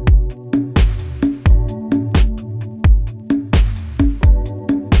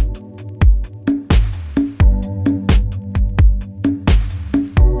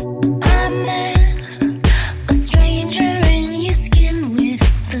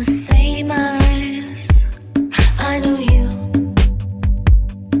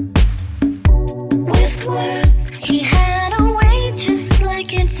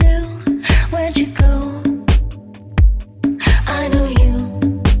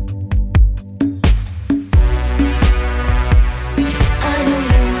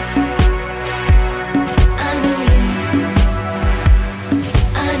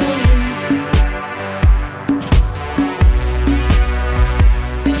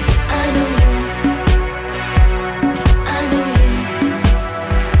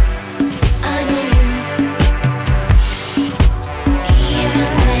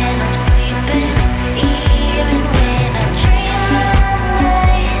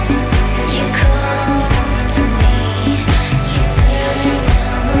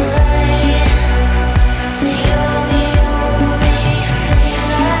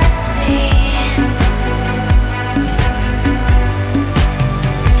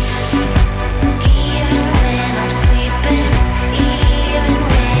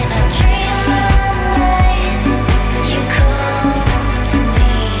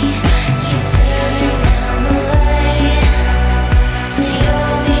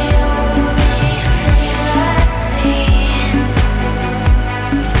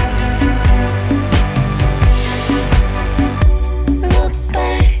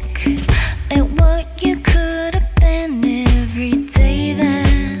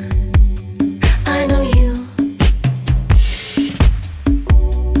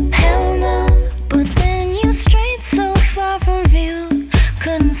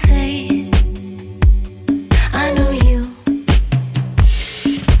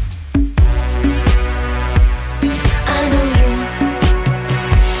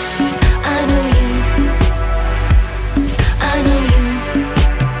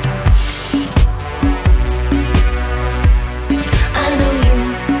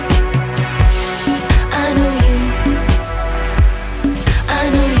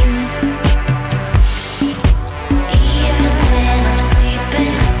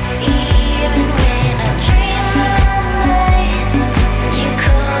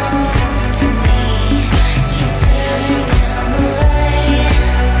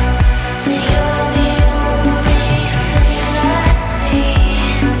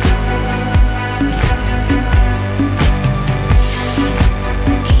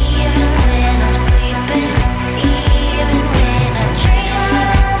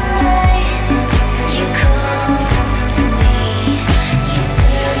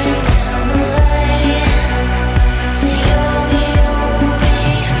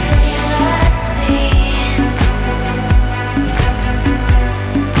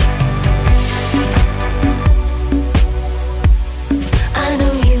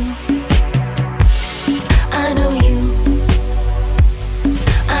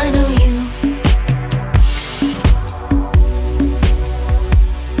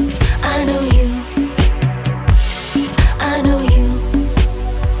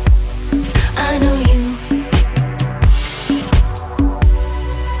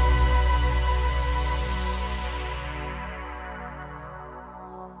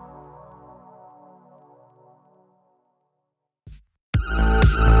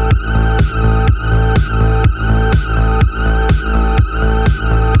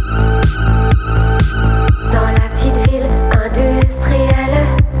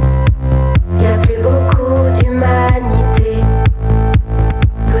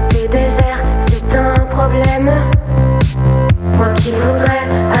 voudrais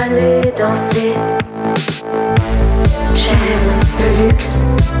aller danser. J'aime le luxe,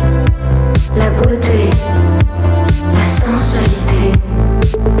 la beauté, la sensualité.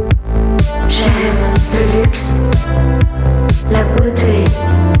 J'aime le luxe, la beauté,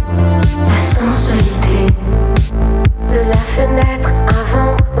 la sensualité. De la fenêtre, un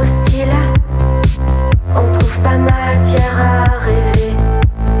vent hostile. On trouve pas matière à rêver.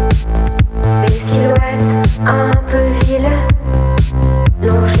 Des silhouettes un peu viles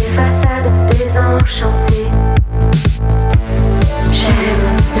longent les façades désenchantées. J'aime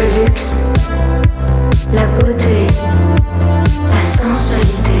le luxe, la beauté, la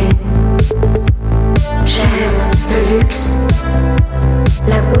sensualité. J'aime le luxe,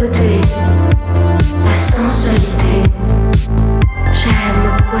 la beauté, la sensualité. J'aime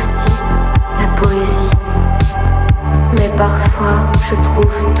aussi la poésie. Mais parfois je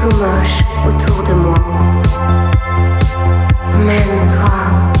trouve tout moche autour de moi. Même toi,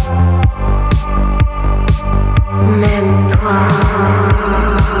 même toi.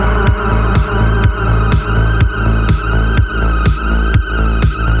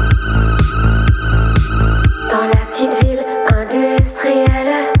 Dans la petite ville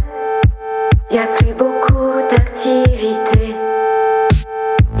industrielle, y a plus beaucoup d'activités.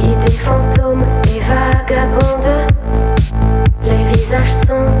 Idées fantômes et vagabondes, les visages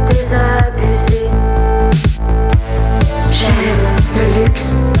sont désabusés. J'aime le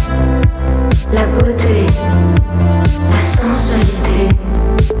luxe, la beauté, la sensualité.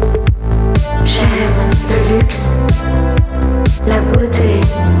 J'aime le luxe, la beauté,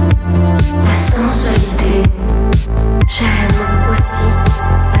 la sensualité. J'aime aussi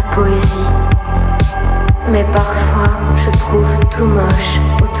la poésie. Mais parfois je trouve tout moche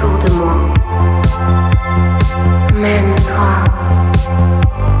autour de moi. Même toi,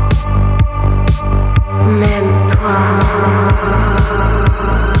 même toi.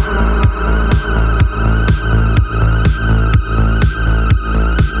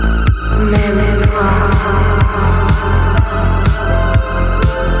 Même toi.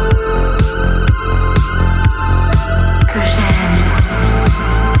 Que j'aime.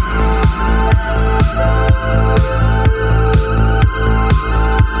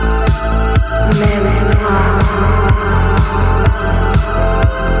 Même toi.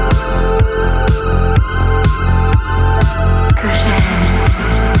 Que j'aime.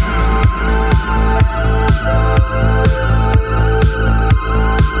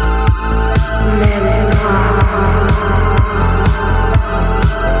 Même toi.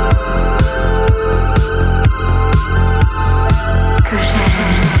 Que j'aime.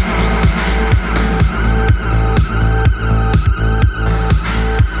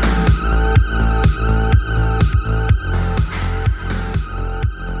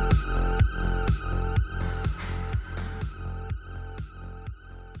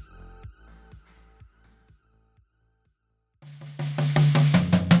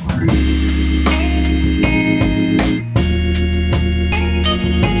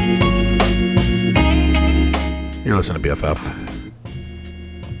 You're listening to BFF.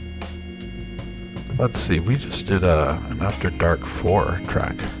 Let's see, we just did an After Dark 4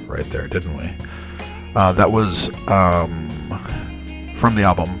 track right there, didn't we? That was from the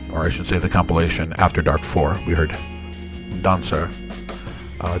album, or I should say the compilation, After Dark 4. We heard Danse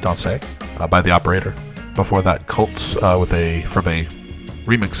by The Operator. Before that, Cults from a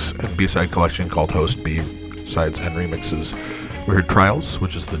remix and B-side collection called Host B-Sides and Remixes. We heard Trials,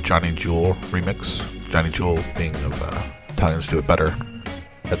 which is the Johnny Jewel remix. Johnny Jewel being of Italians Do It Better,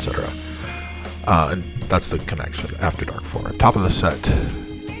 etc. And that's the connection, After Dark 4. Top of the set,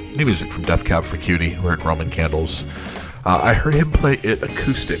 new music from Death Cab for Cutie. We heard Roman Candles. I heard him play it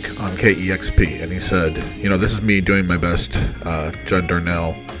acoustic on KEXP, and he said, this is me doing my best Judd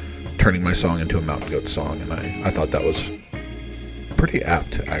Darnell, turning my song into a Mountain Goat song, and I thought that was pretty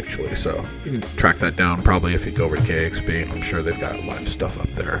apt, actually. So you can track that down probably if you go over to KEXP. I'm sure they've got live stuff up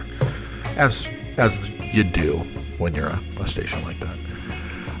there, as you do when you're a station like that.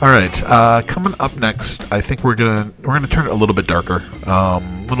 All right, coming up next, I think we're gonna turn it a little bit darker, a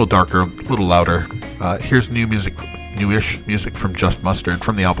little louder. Here's newish music from Just Mustard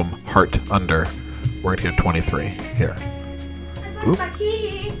from the album Heart Under. We're gonna hear 23 here. I my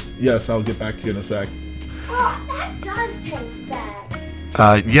key. Yes, I'll get back to you in a sec. Oh, that does taste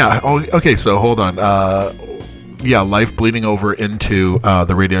bad. Yeah. Oh, okay. So hold on. Life bleeding over into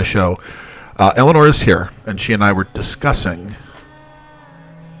the radio show. Eleanor is here, and she and I were discussing.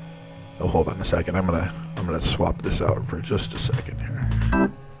 Oh, hold on a second. I'm gonna swap this out for just a second here.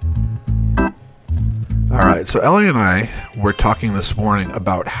 All right. So Ellie and I were talking this morning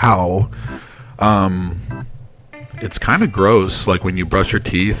about how it's kind of gross, like when you brush your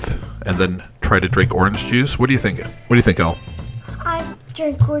teeth and then try to drink orange juice. What do you think? What do you think, El? I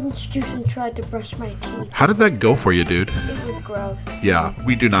drank orange juice and tried to brush my teeth. How did that go for you, dude? It was gross. Yeah,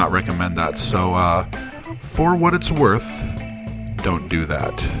 we do not recommend that. So, for what it's worth, don't do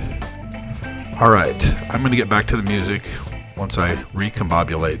that. All right, I'm going to get back to the music once I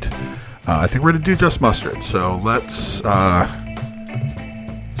recombobulate. I think we're going to do Just Mustard. So let's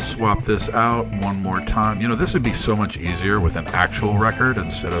swap this out one more time. You know, this would be so much easier with an actual record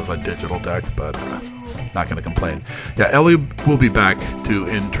instead of a digital deck, but not going to complain. Yeah, Ellie will be back to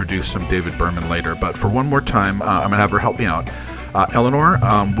introduce some David Berman later, but for one more time, I'm going to have her help me out. Eleanor,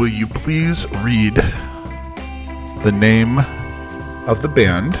 will you please read the name of the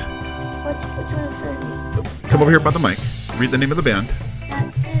band? Which one is the name? Come over here by the mic. Read the name of the band.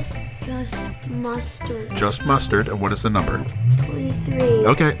 That says Just Mustard. Just Mustard, and what is the number? 23.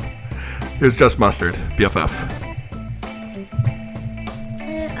 Okay. Here's Just Mustard, BFF.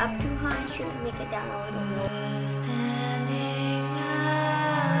 Up too high, should I make it down a little bit?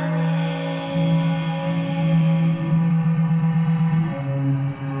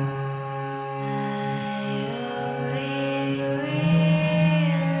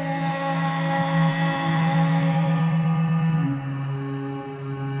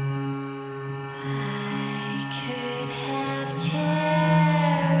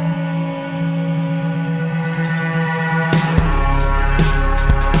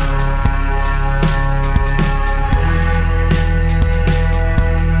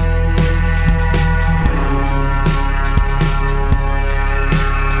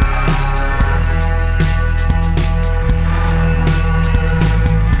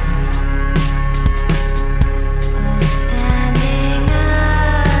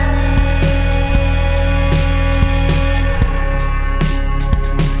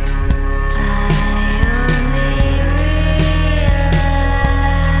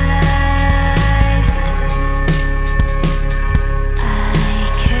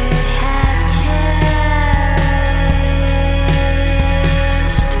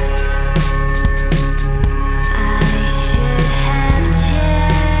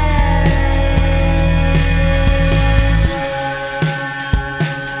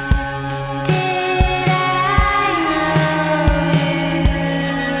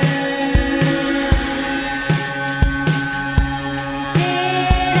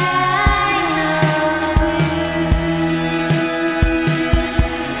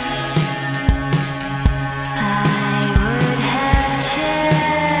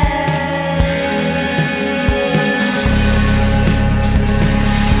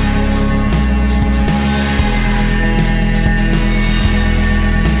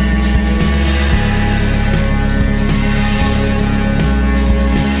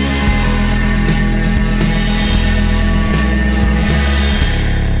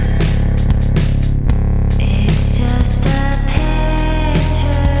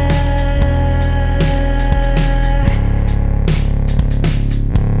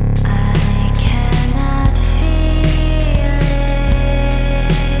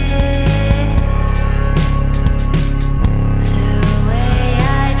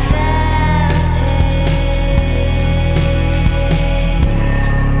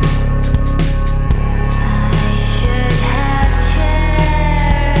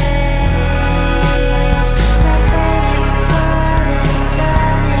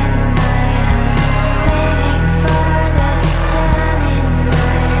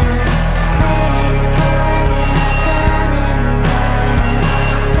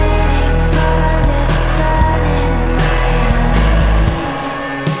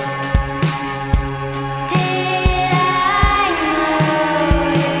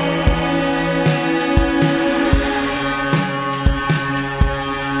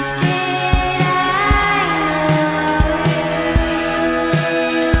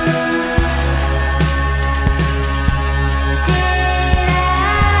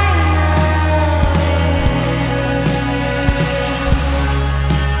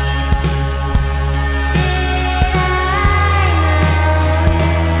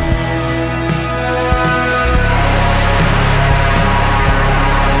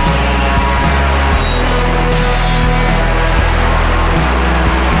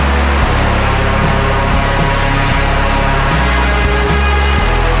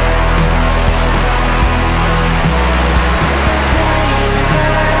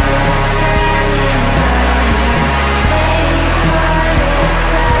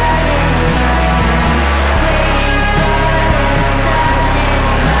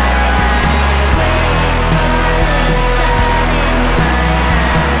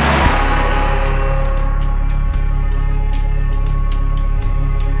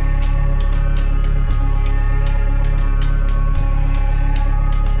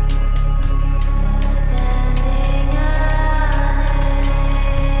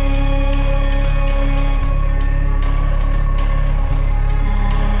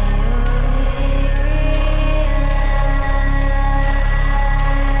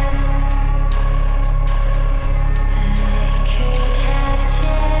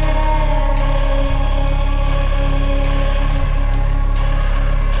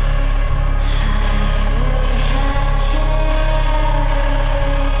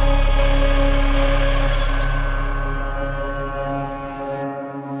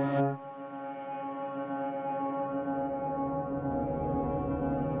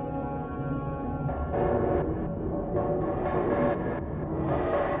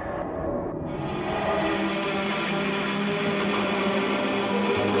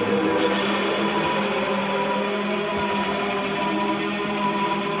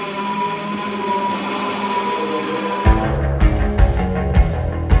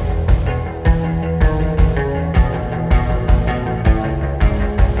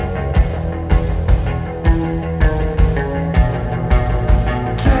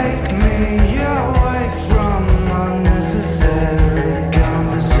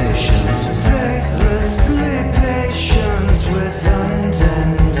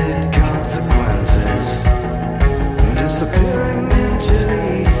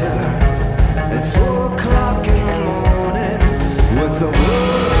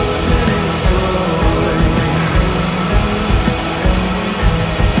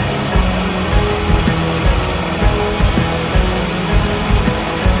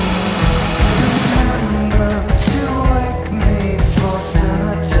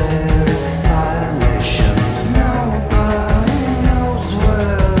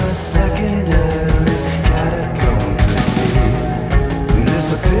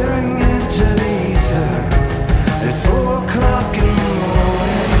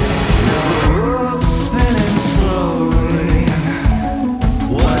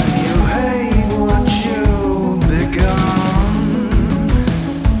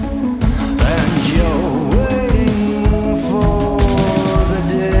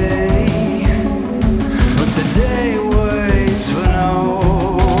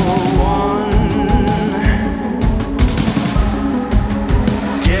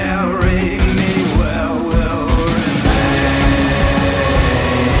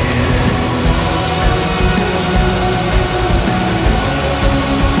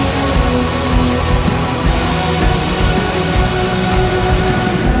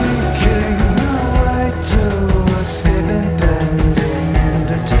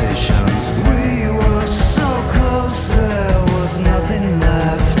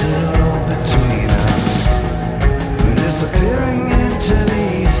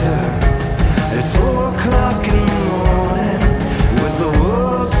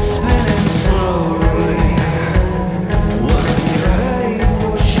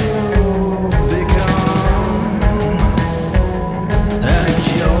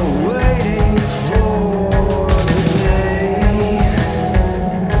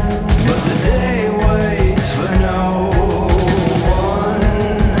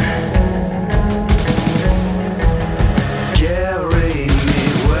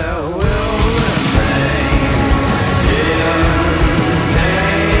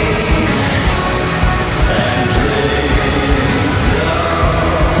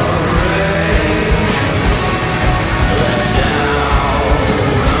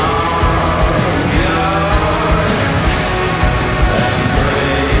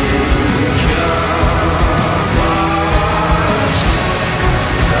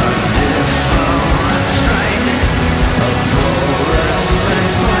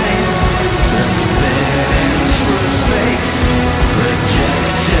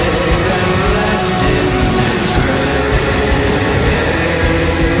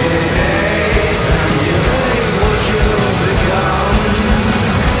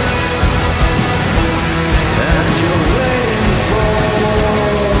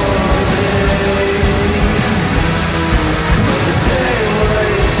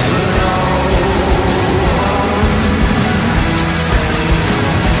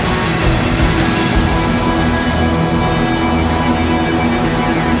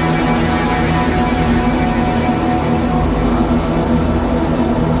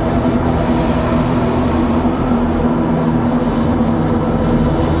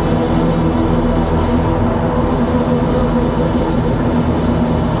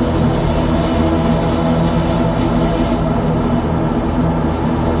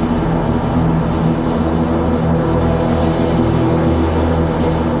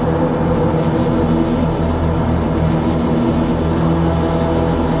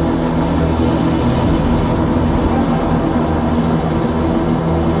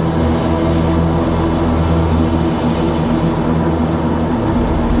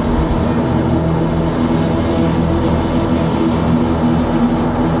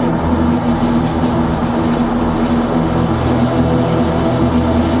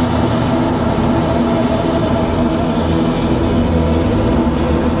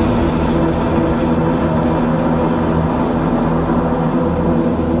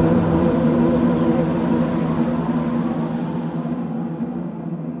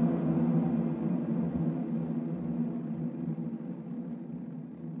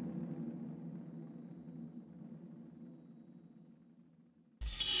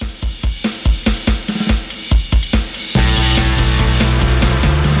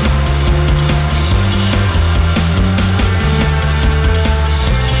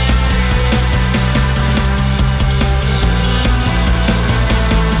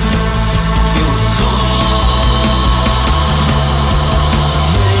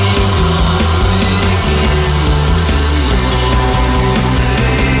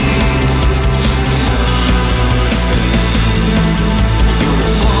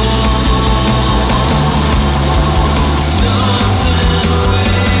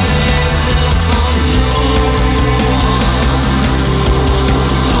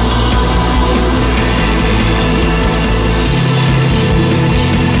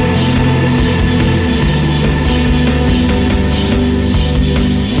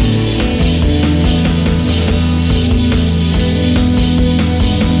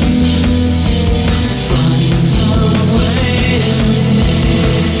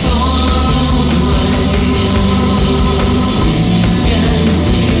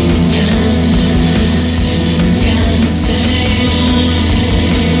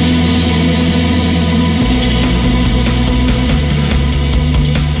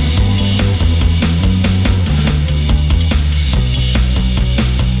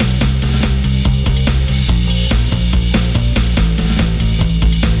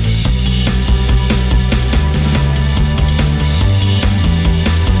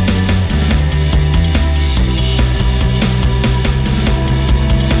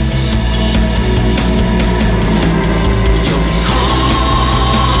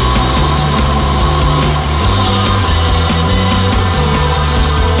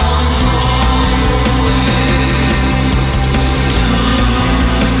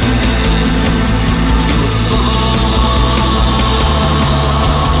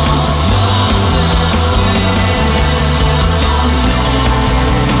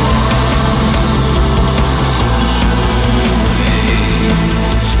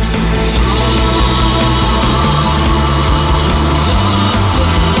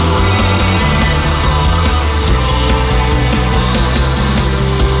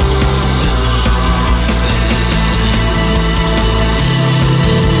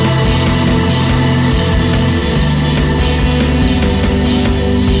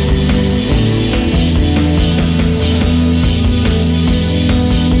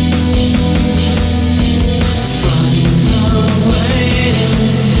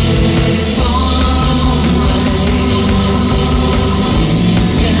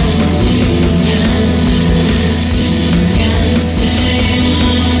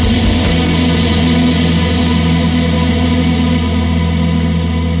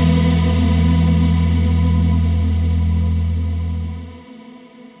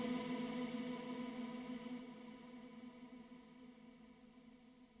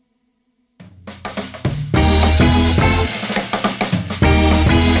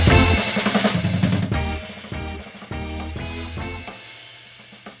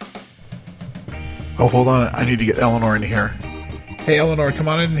 Oh, hold on. I need to get Eleanor in here. Hey, Eleanor, come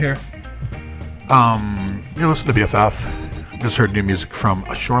on in here. You're listening to BFF. Just heard new music from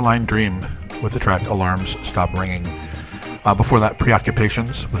A Shoreline Dream with the track Alarms Stop Ringing. Before that,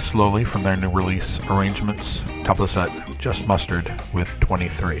 Preoccupations with Slowly from their new release Arrangements. Top of the set, Just Mustard with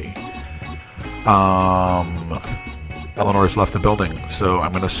 23. Eleanor's left the building, so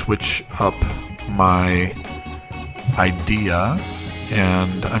I'm going to switch up my idea,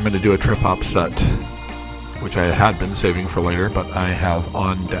 and I'm going to do a trip-hop set, which I had been saving for later, but I have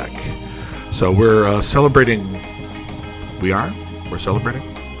on deck. So we're celebrating. We're celebrating?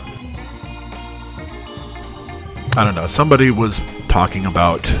 I don't know. Somebody was talking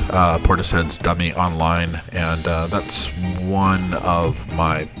about Portishead's Dummy online, and that's one of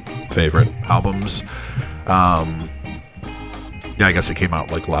my favorite albums. Yeah, I guess it came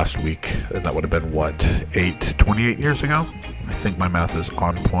out like last week, and that would have been, 28 years ago? I think my math is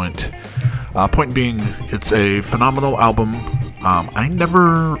on point. Point being, it's a phenomenal album. I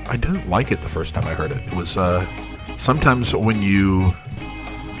didn't like it the first time I heard it. It was, sometimes when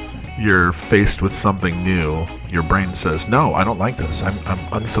you're faced with something new, your brain says, no, I don't like this. I'm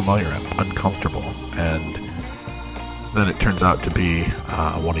unfamiliar, I'm uncomfortable. And then it turns out to be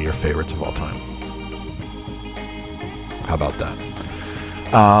one of your favorites of all time. How about that?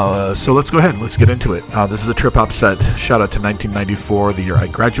 So let's go ahead. Let's get into it. This is a trip-hop set. Shout out to 1994, the year I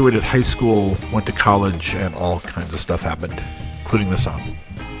graduated high school, went to college, and all kinds of stuff happened, including this song,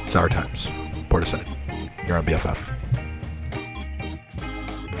 Sour Times, Portishead. You're on BFF.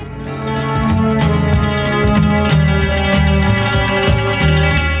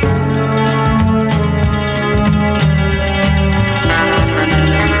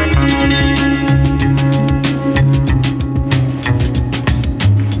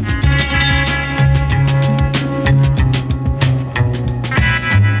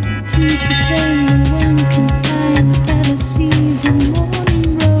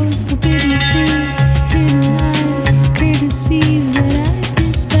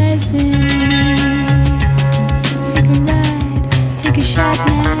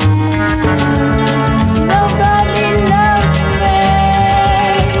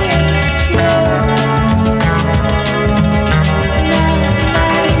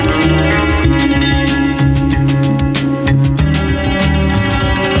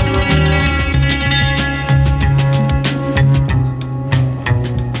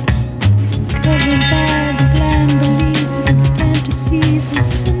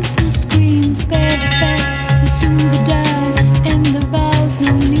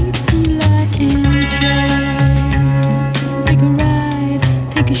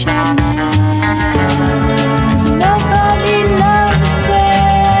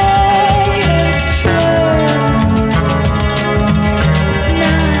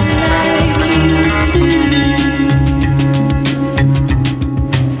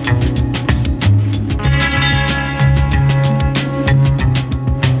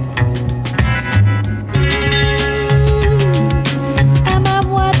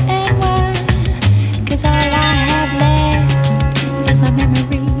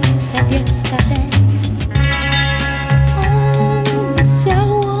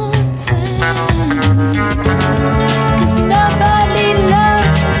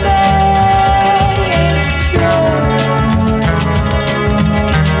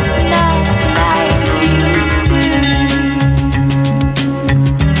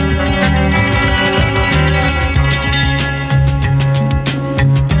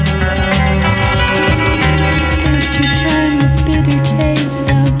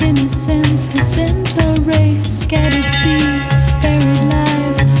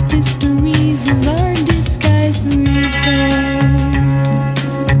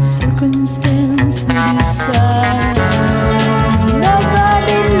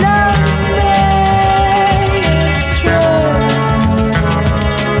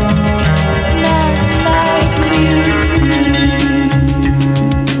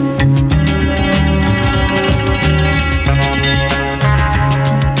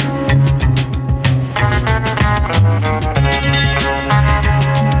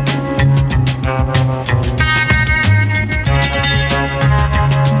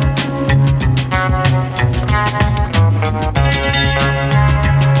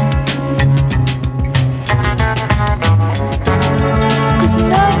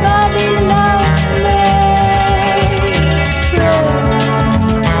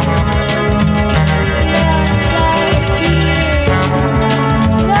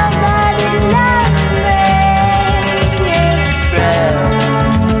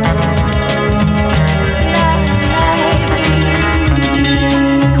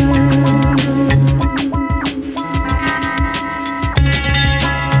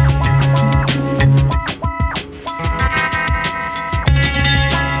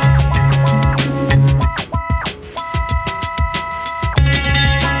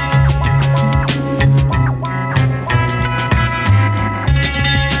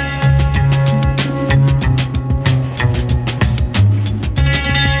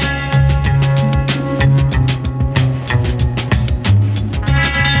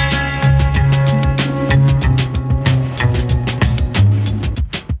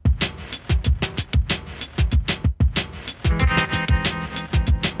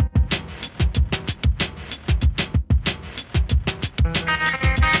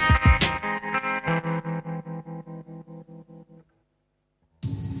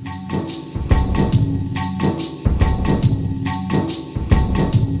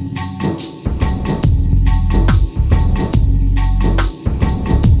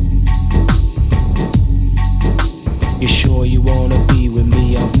 sure you wanna be with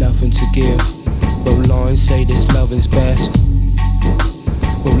me? I've nothing to give, but lines say this love is best.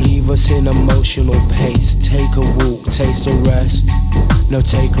 Will leave us in emotional pace. Take a walk, taste a rest. No,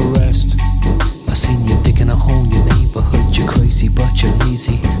 take a rest. I seen you digging a hole in your neighborhood. You're crazy, but you're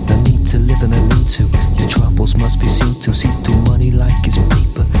lazy. No need to live in a need to. Your troubles must be seen to. See through money like it's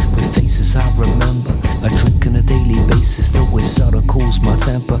paper. With faces I remember. I drink on a daily basis. Though it seldom cools my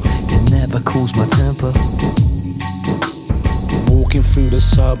temper. It never cools my temper. Walking through the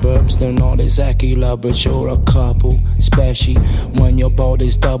suburbs, they're not exactly lovers. You're a couple, especially when your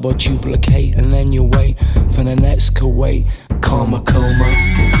body's double duplicate. And then you wait for the next Kuwait. Karma coma,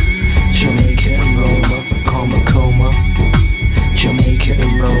 Jamaica and Roma. Karma coma, Jamaica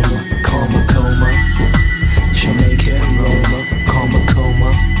and Roma. Karma coma, Jamaica and Roma. Karma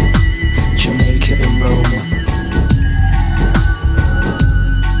coma, Jamaica and Roma.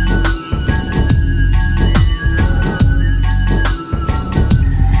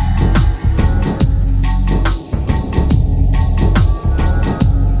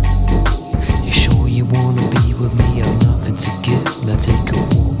 Take a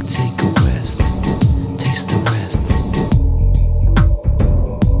walk, take a rest, taste the rest.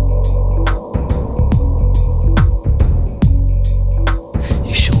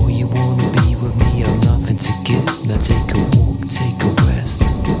 You sure you wanna be with me? I've nothing to give. Now take a walk, take a rest,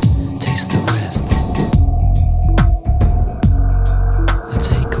 taste the rest. Now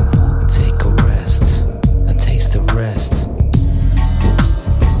take a walk, take a rest, and taste the rest.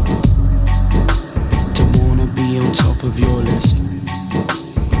 Don't wanna be on top of your list.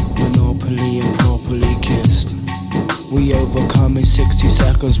 And properly kissed. We overcome in 60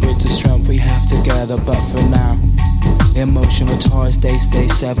 seconds with the strength we have together. But for now, emotional ties they stay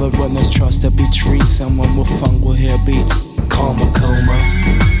severed. When there's trust there be trees, and when we're funk we'll hear beats. Karma coma,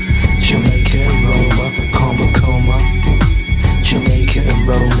 Jamaica and Roma. Karma coma, Jamaica and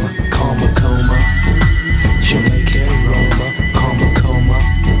Roma. Karma coma, Jamaica and Roma. Karma coma,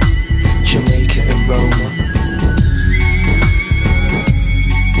 Jamaica and Roma.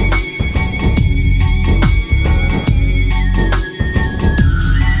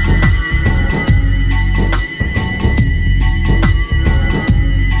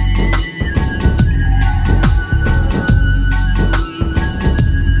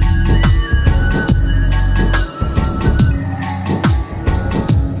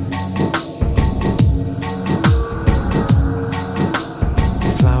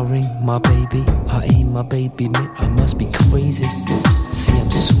 My baby, I ain't my baby, mate. I must be crazy. See, I'm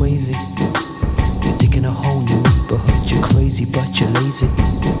swayzy. You're digging a hole in your neighborhood. You're crazy, but you're lazy.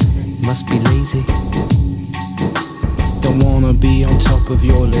 Must be lazy. Don't wanna be on top of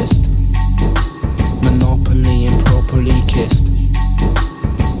your list. Monopoly and properly kissed.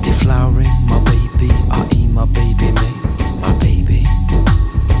 Deflowering my baby, I ain't my baby, mate. My baby.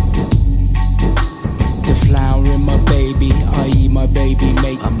 Deflowering my baby, I eat my baby,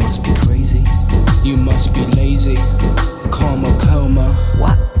 mate. I must be crazy. You must be lazy. Karma coma.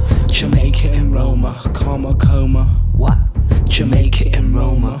 What? Jamaica and Roma. Karma coma. What? Jamaica and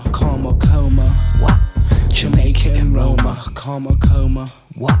Roma. Karma coma. What? Jamaica and Roma. Karma coma.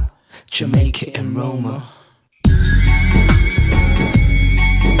 What? Jamaica and Roma.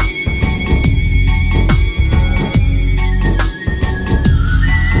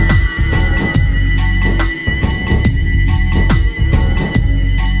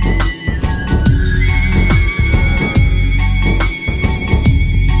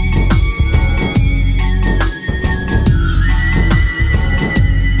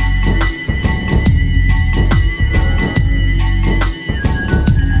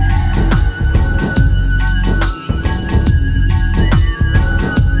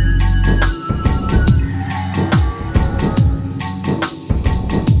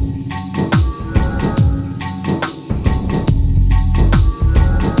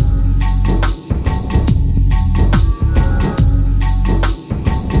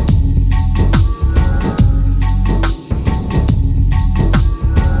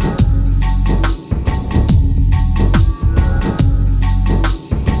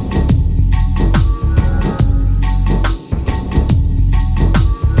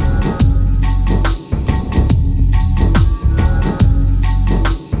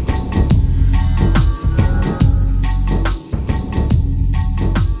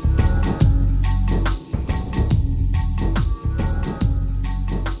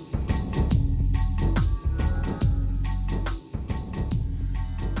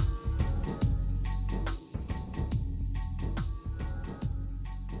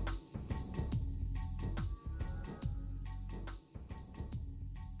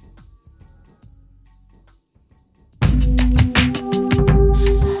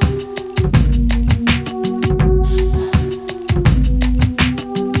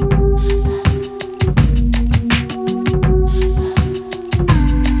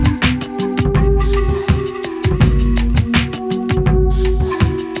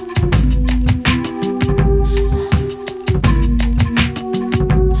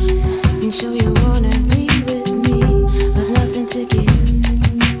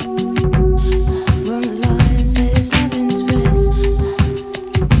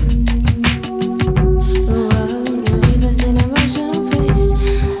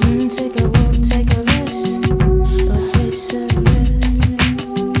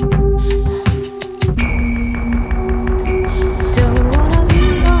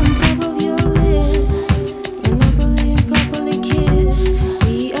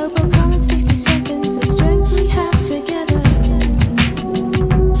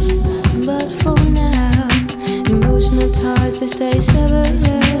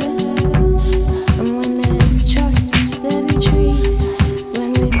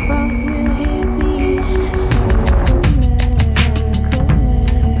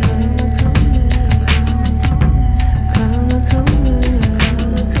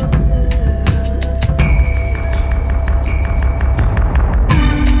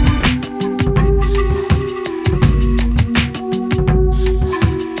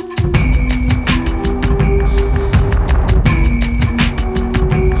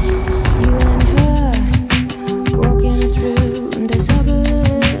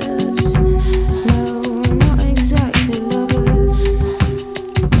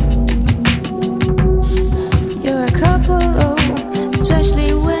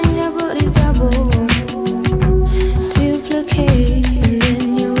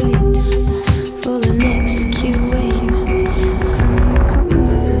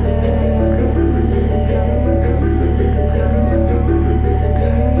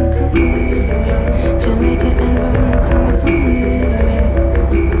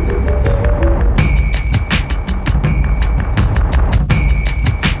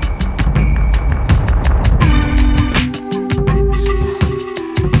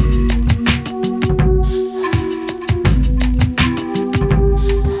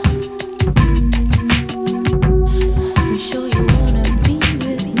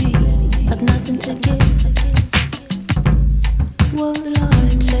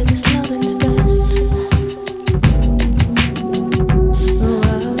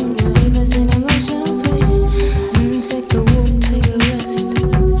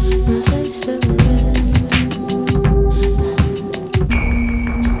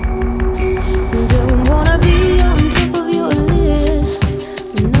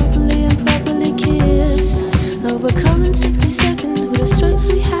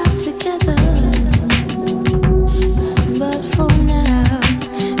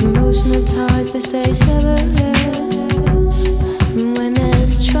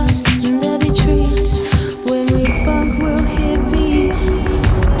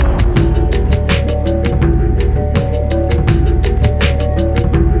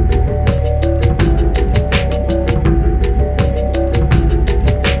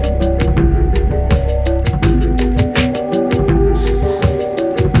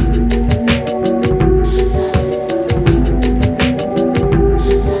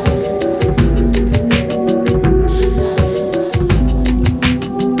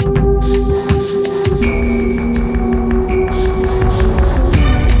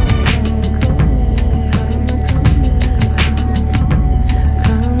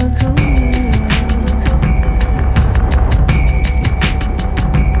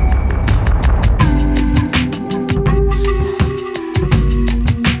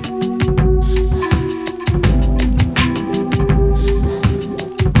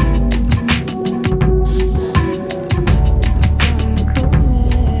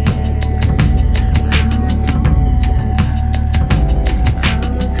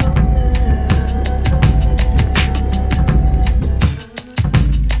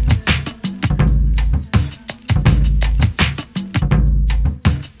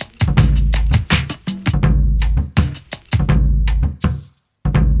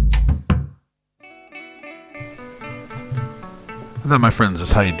 And then, my friends,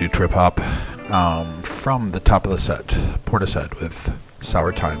 is how you do trip hop. From the top of the set, Portishead with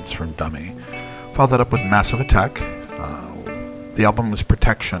Sour Times from Dummy. Followed that up with Massive Attack. The album was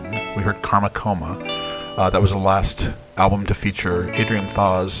Protection. We heard Karma Coma. That was the last album to feature Adrian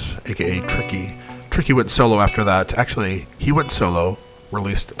Thawes, aka Tricky. Tricky went solo after that. Actually, he went solo,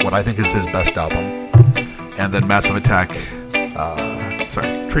 released what I think is his best album. And then Massive Attack,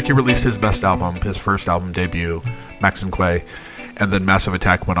 Tricky released his best album, his first album debut, Max and Quay. And then Massive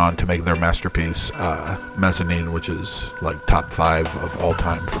Attack went on to make their masterpiece, Mezzanine, which is like top 5 of all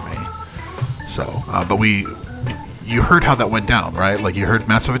time for me. So, but you heard how that went down, right? Like you heard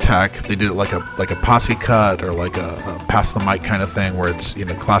Massive Attack, they did it like a posse cut or like a pass the mic kind of thing where it's, you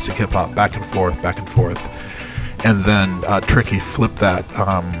know, classic hip hop, back and forth. And then Tricky flipped that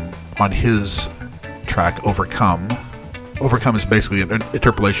on his track, Overcome. Overcome is basically an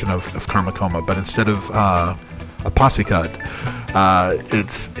interpolation of Karma Coma, but instead of a posse cut,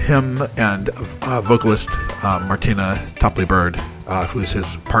 it's him and vocalist Martina Topley-Bird, who's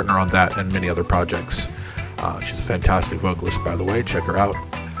his partner on that and many other projects. She's a fantastic vocalist, by the way. Check her out.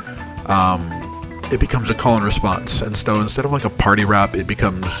 It becomes a call and response, and so instead of like a party rap, it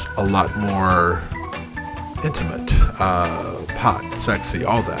becomes a lot more intimate, hot, sexy,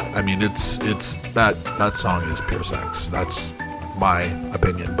 all that. I mean, it's that song is pure sex. That's my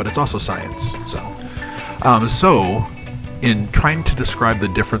opinion, but it's also science. So in trying to describe the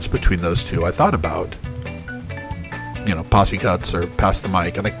difference between those two, I thought about, you know, posse cuts or pass the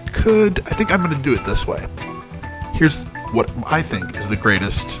mic, and I think I'm going to do it this way. Here's what I think is the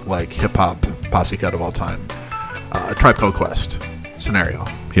greatest, like, hip-hop posse cut of all time. A Tribe Called Quest scenario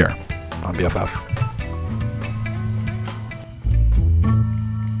here on BFF.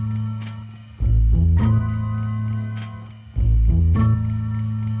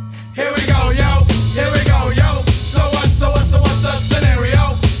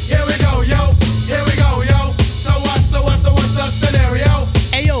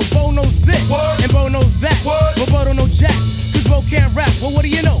 Well, what do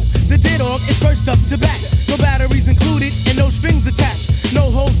you know? The dead dog is first up to bat. No batteries included and no strings attached. No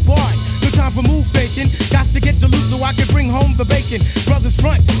holds barred. No time for move faking. Got to get the loot so I can bring home the bacon. Brothers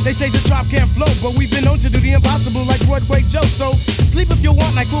front, they say the drop can't flow, but we've been known to do the impossible like Broadway Joe. So sleep if you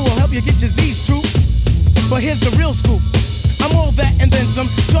want, like who will help you get your Z's true. But here's the real scoop. I'm all that and then some.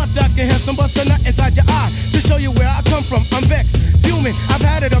 Short, dark, and handsome, bust a nut inside your eye to show you where I come from. I'm vexed, fuming. I've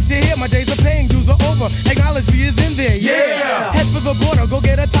had it up to here. My days of paying dues are over. Acknowledge me is in there. Yeah. Head for the border, go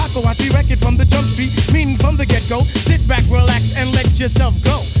get a taco. I see record from the jump street, meaning from the get-go. Sit back, relax, and let yourself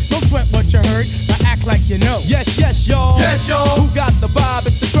go. Don't sweat what you heard, but act like you know. Yes, yes, y'all. Yes, y'all. Who got the vibe?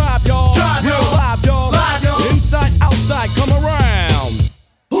 It's the tribe, y'all. Tribe, real y'all. live, y'all. Live, y'all. Inside, outside, come around.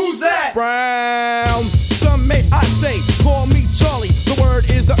 Who's that? Brown. Some may I say, call me Charlie. The word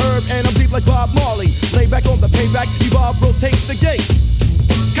is the herb, and I'm deep like Bob Marley. Lay back on the payback, evolve, rotate the gates.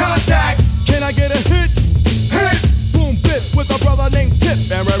 Contact. Can I get a hit? Hit. Boom, bit with a brother named Tip,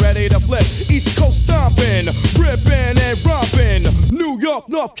 and we're ready to flip. East Coast stomping, ripping and romping. New York,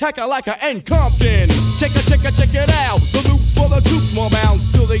 North, Kakalaka, and Compton. Check it out. The loops for the troops, more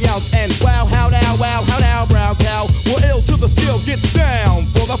bounds to the ounce. And wow, how now, brown cow. We're ill till the skill gets down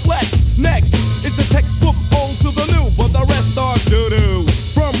for the flex. Next is the textbook old to the new, but the rest are doo-doo.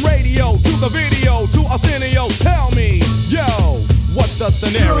 From radio to the video to Arsenio, tell me, yo, what's the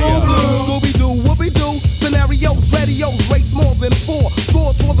scenario? Scooby-Doo, whoopie-doo, scenarios, radios, rates more than 4.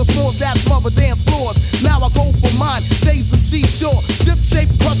 Scores for the scores that smother dance floors. Now I go for mine, shades of seashore. Ship shape,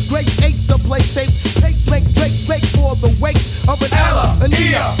 crush grapes, apes to play tapes. Pates make drapes, great for the weights of an Ella, an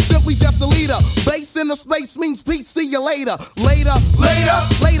Ea. Simply just a leader. Base in the space means peace, see you later. Later,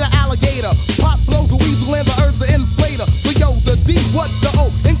 alligator. Pop blows a weasel and the herbs are inflator. So yo, the D, what the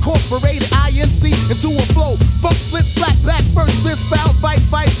O? Incorporated INC into a flow. Funk, flip, flat, back, first fist, foul, fight,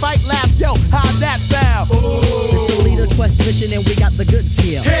 laugh. Yo, how'd that sound? Ooh. It's a leader quest mission and we got the goods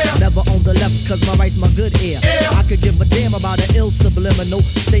here. Never on the left cause my right's my good ear. I could give a damn about an ill subliminal.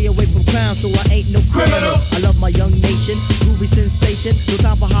 Stay away from crime so I ain't no criminal. I love my young nation, groovy sensation. No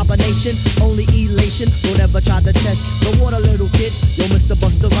time for hibernation, only elation. Don't ever try to test the water, little kid. Yo, Mr.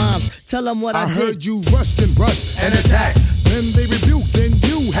 Busta Rhymes, tell them what I did. I heard you rushed and attacked. Then they rebuked, then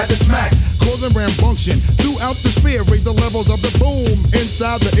you had to smack. Causing rambunction throughout the sphere. Raise the levels of the boom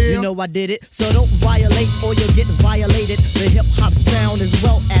inside the ear. You know I did it, so don't violate or you'll get violated. The hip-hop sound is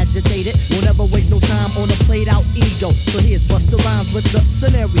well agitated. Won't ever waste no time on a played-out ego. So here's Busta Rhymes with the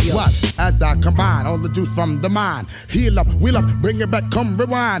scenario. Watch as I combine all the juice from the mind. Heal up, wheel up, bring it back, come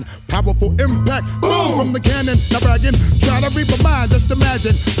rewind. Powerful impact, boom from the cannon. Not bragging, try to reap a mind. Just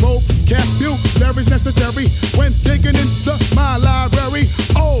imagine, vocabulary is necessary when digging into my live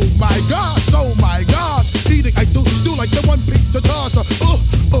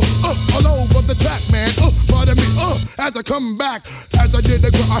to come back. As I did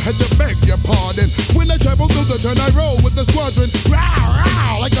the I had to beg your pardon. When I traveled through the turn, I rolled with the squadron.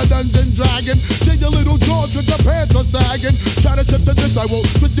 Row, like a dungeon dragon. Change your little jaws cause your pants are sagging. Try to step to this, I will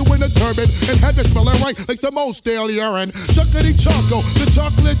twist you in a turban and have it smelling right like some old stale urine. Chuckity choco, the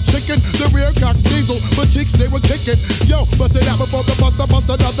chocolate chicken, the rear cock diesel, but cheeks they were kicking. Yo, bust it out before the buster, bust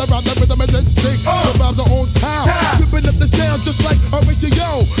another round. The rhythm is in sync. The vibes are on town, ripping up the sound just like a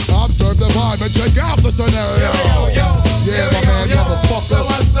ratio. Observe the vibe and check out the scenario. Yeah, my man,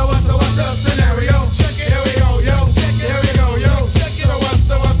 motherfucker. So what's the scenario? Check it. Here we go, yo. Check it. Here we go, yo. Check it.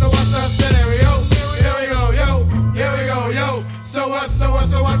 So what's the scenario? Here we go, yo. Here we go, yo. So what's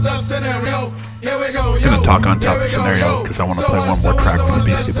the scenario? Here we go, yo. I'm gonna talk on top of the scenario because I want to play one more track from the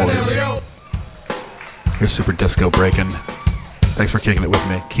Beastie Boys. Here's Super Disco Breakin'. Thanks for kicking it with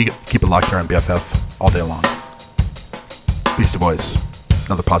me. Keep it locked here on BFF all day long. Beastie Boys,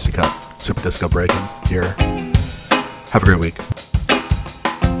 another posse cut. Super Disco Breakin' here. Have a great week.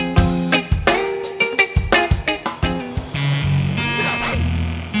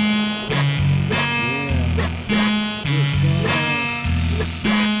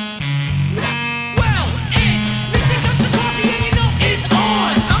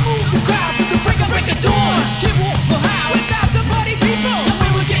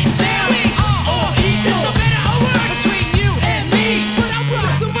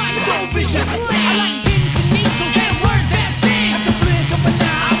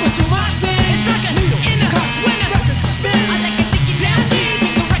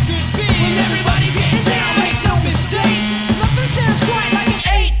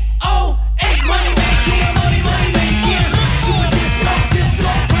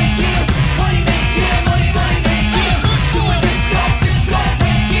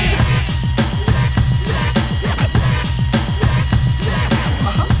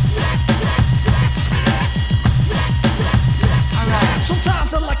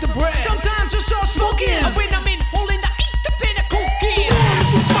 Sometimes I like to brag. Sometimes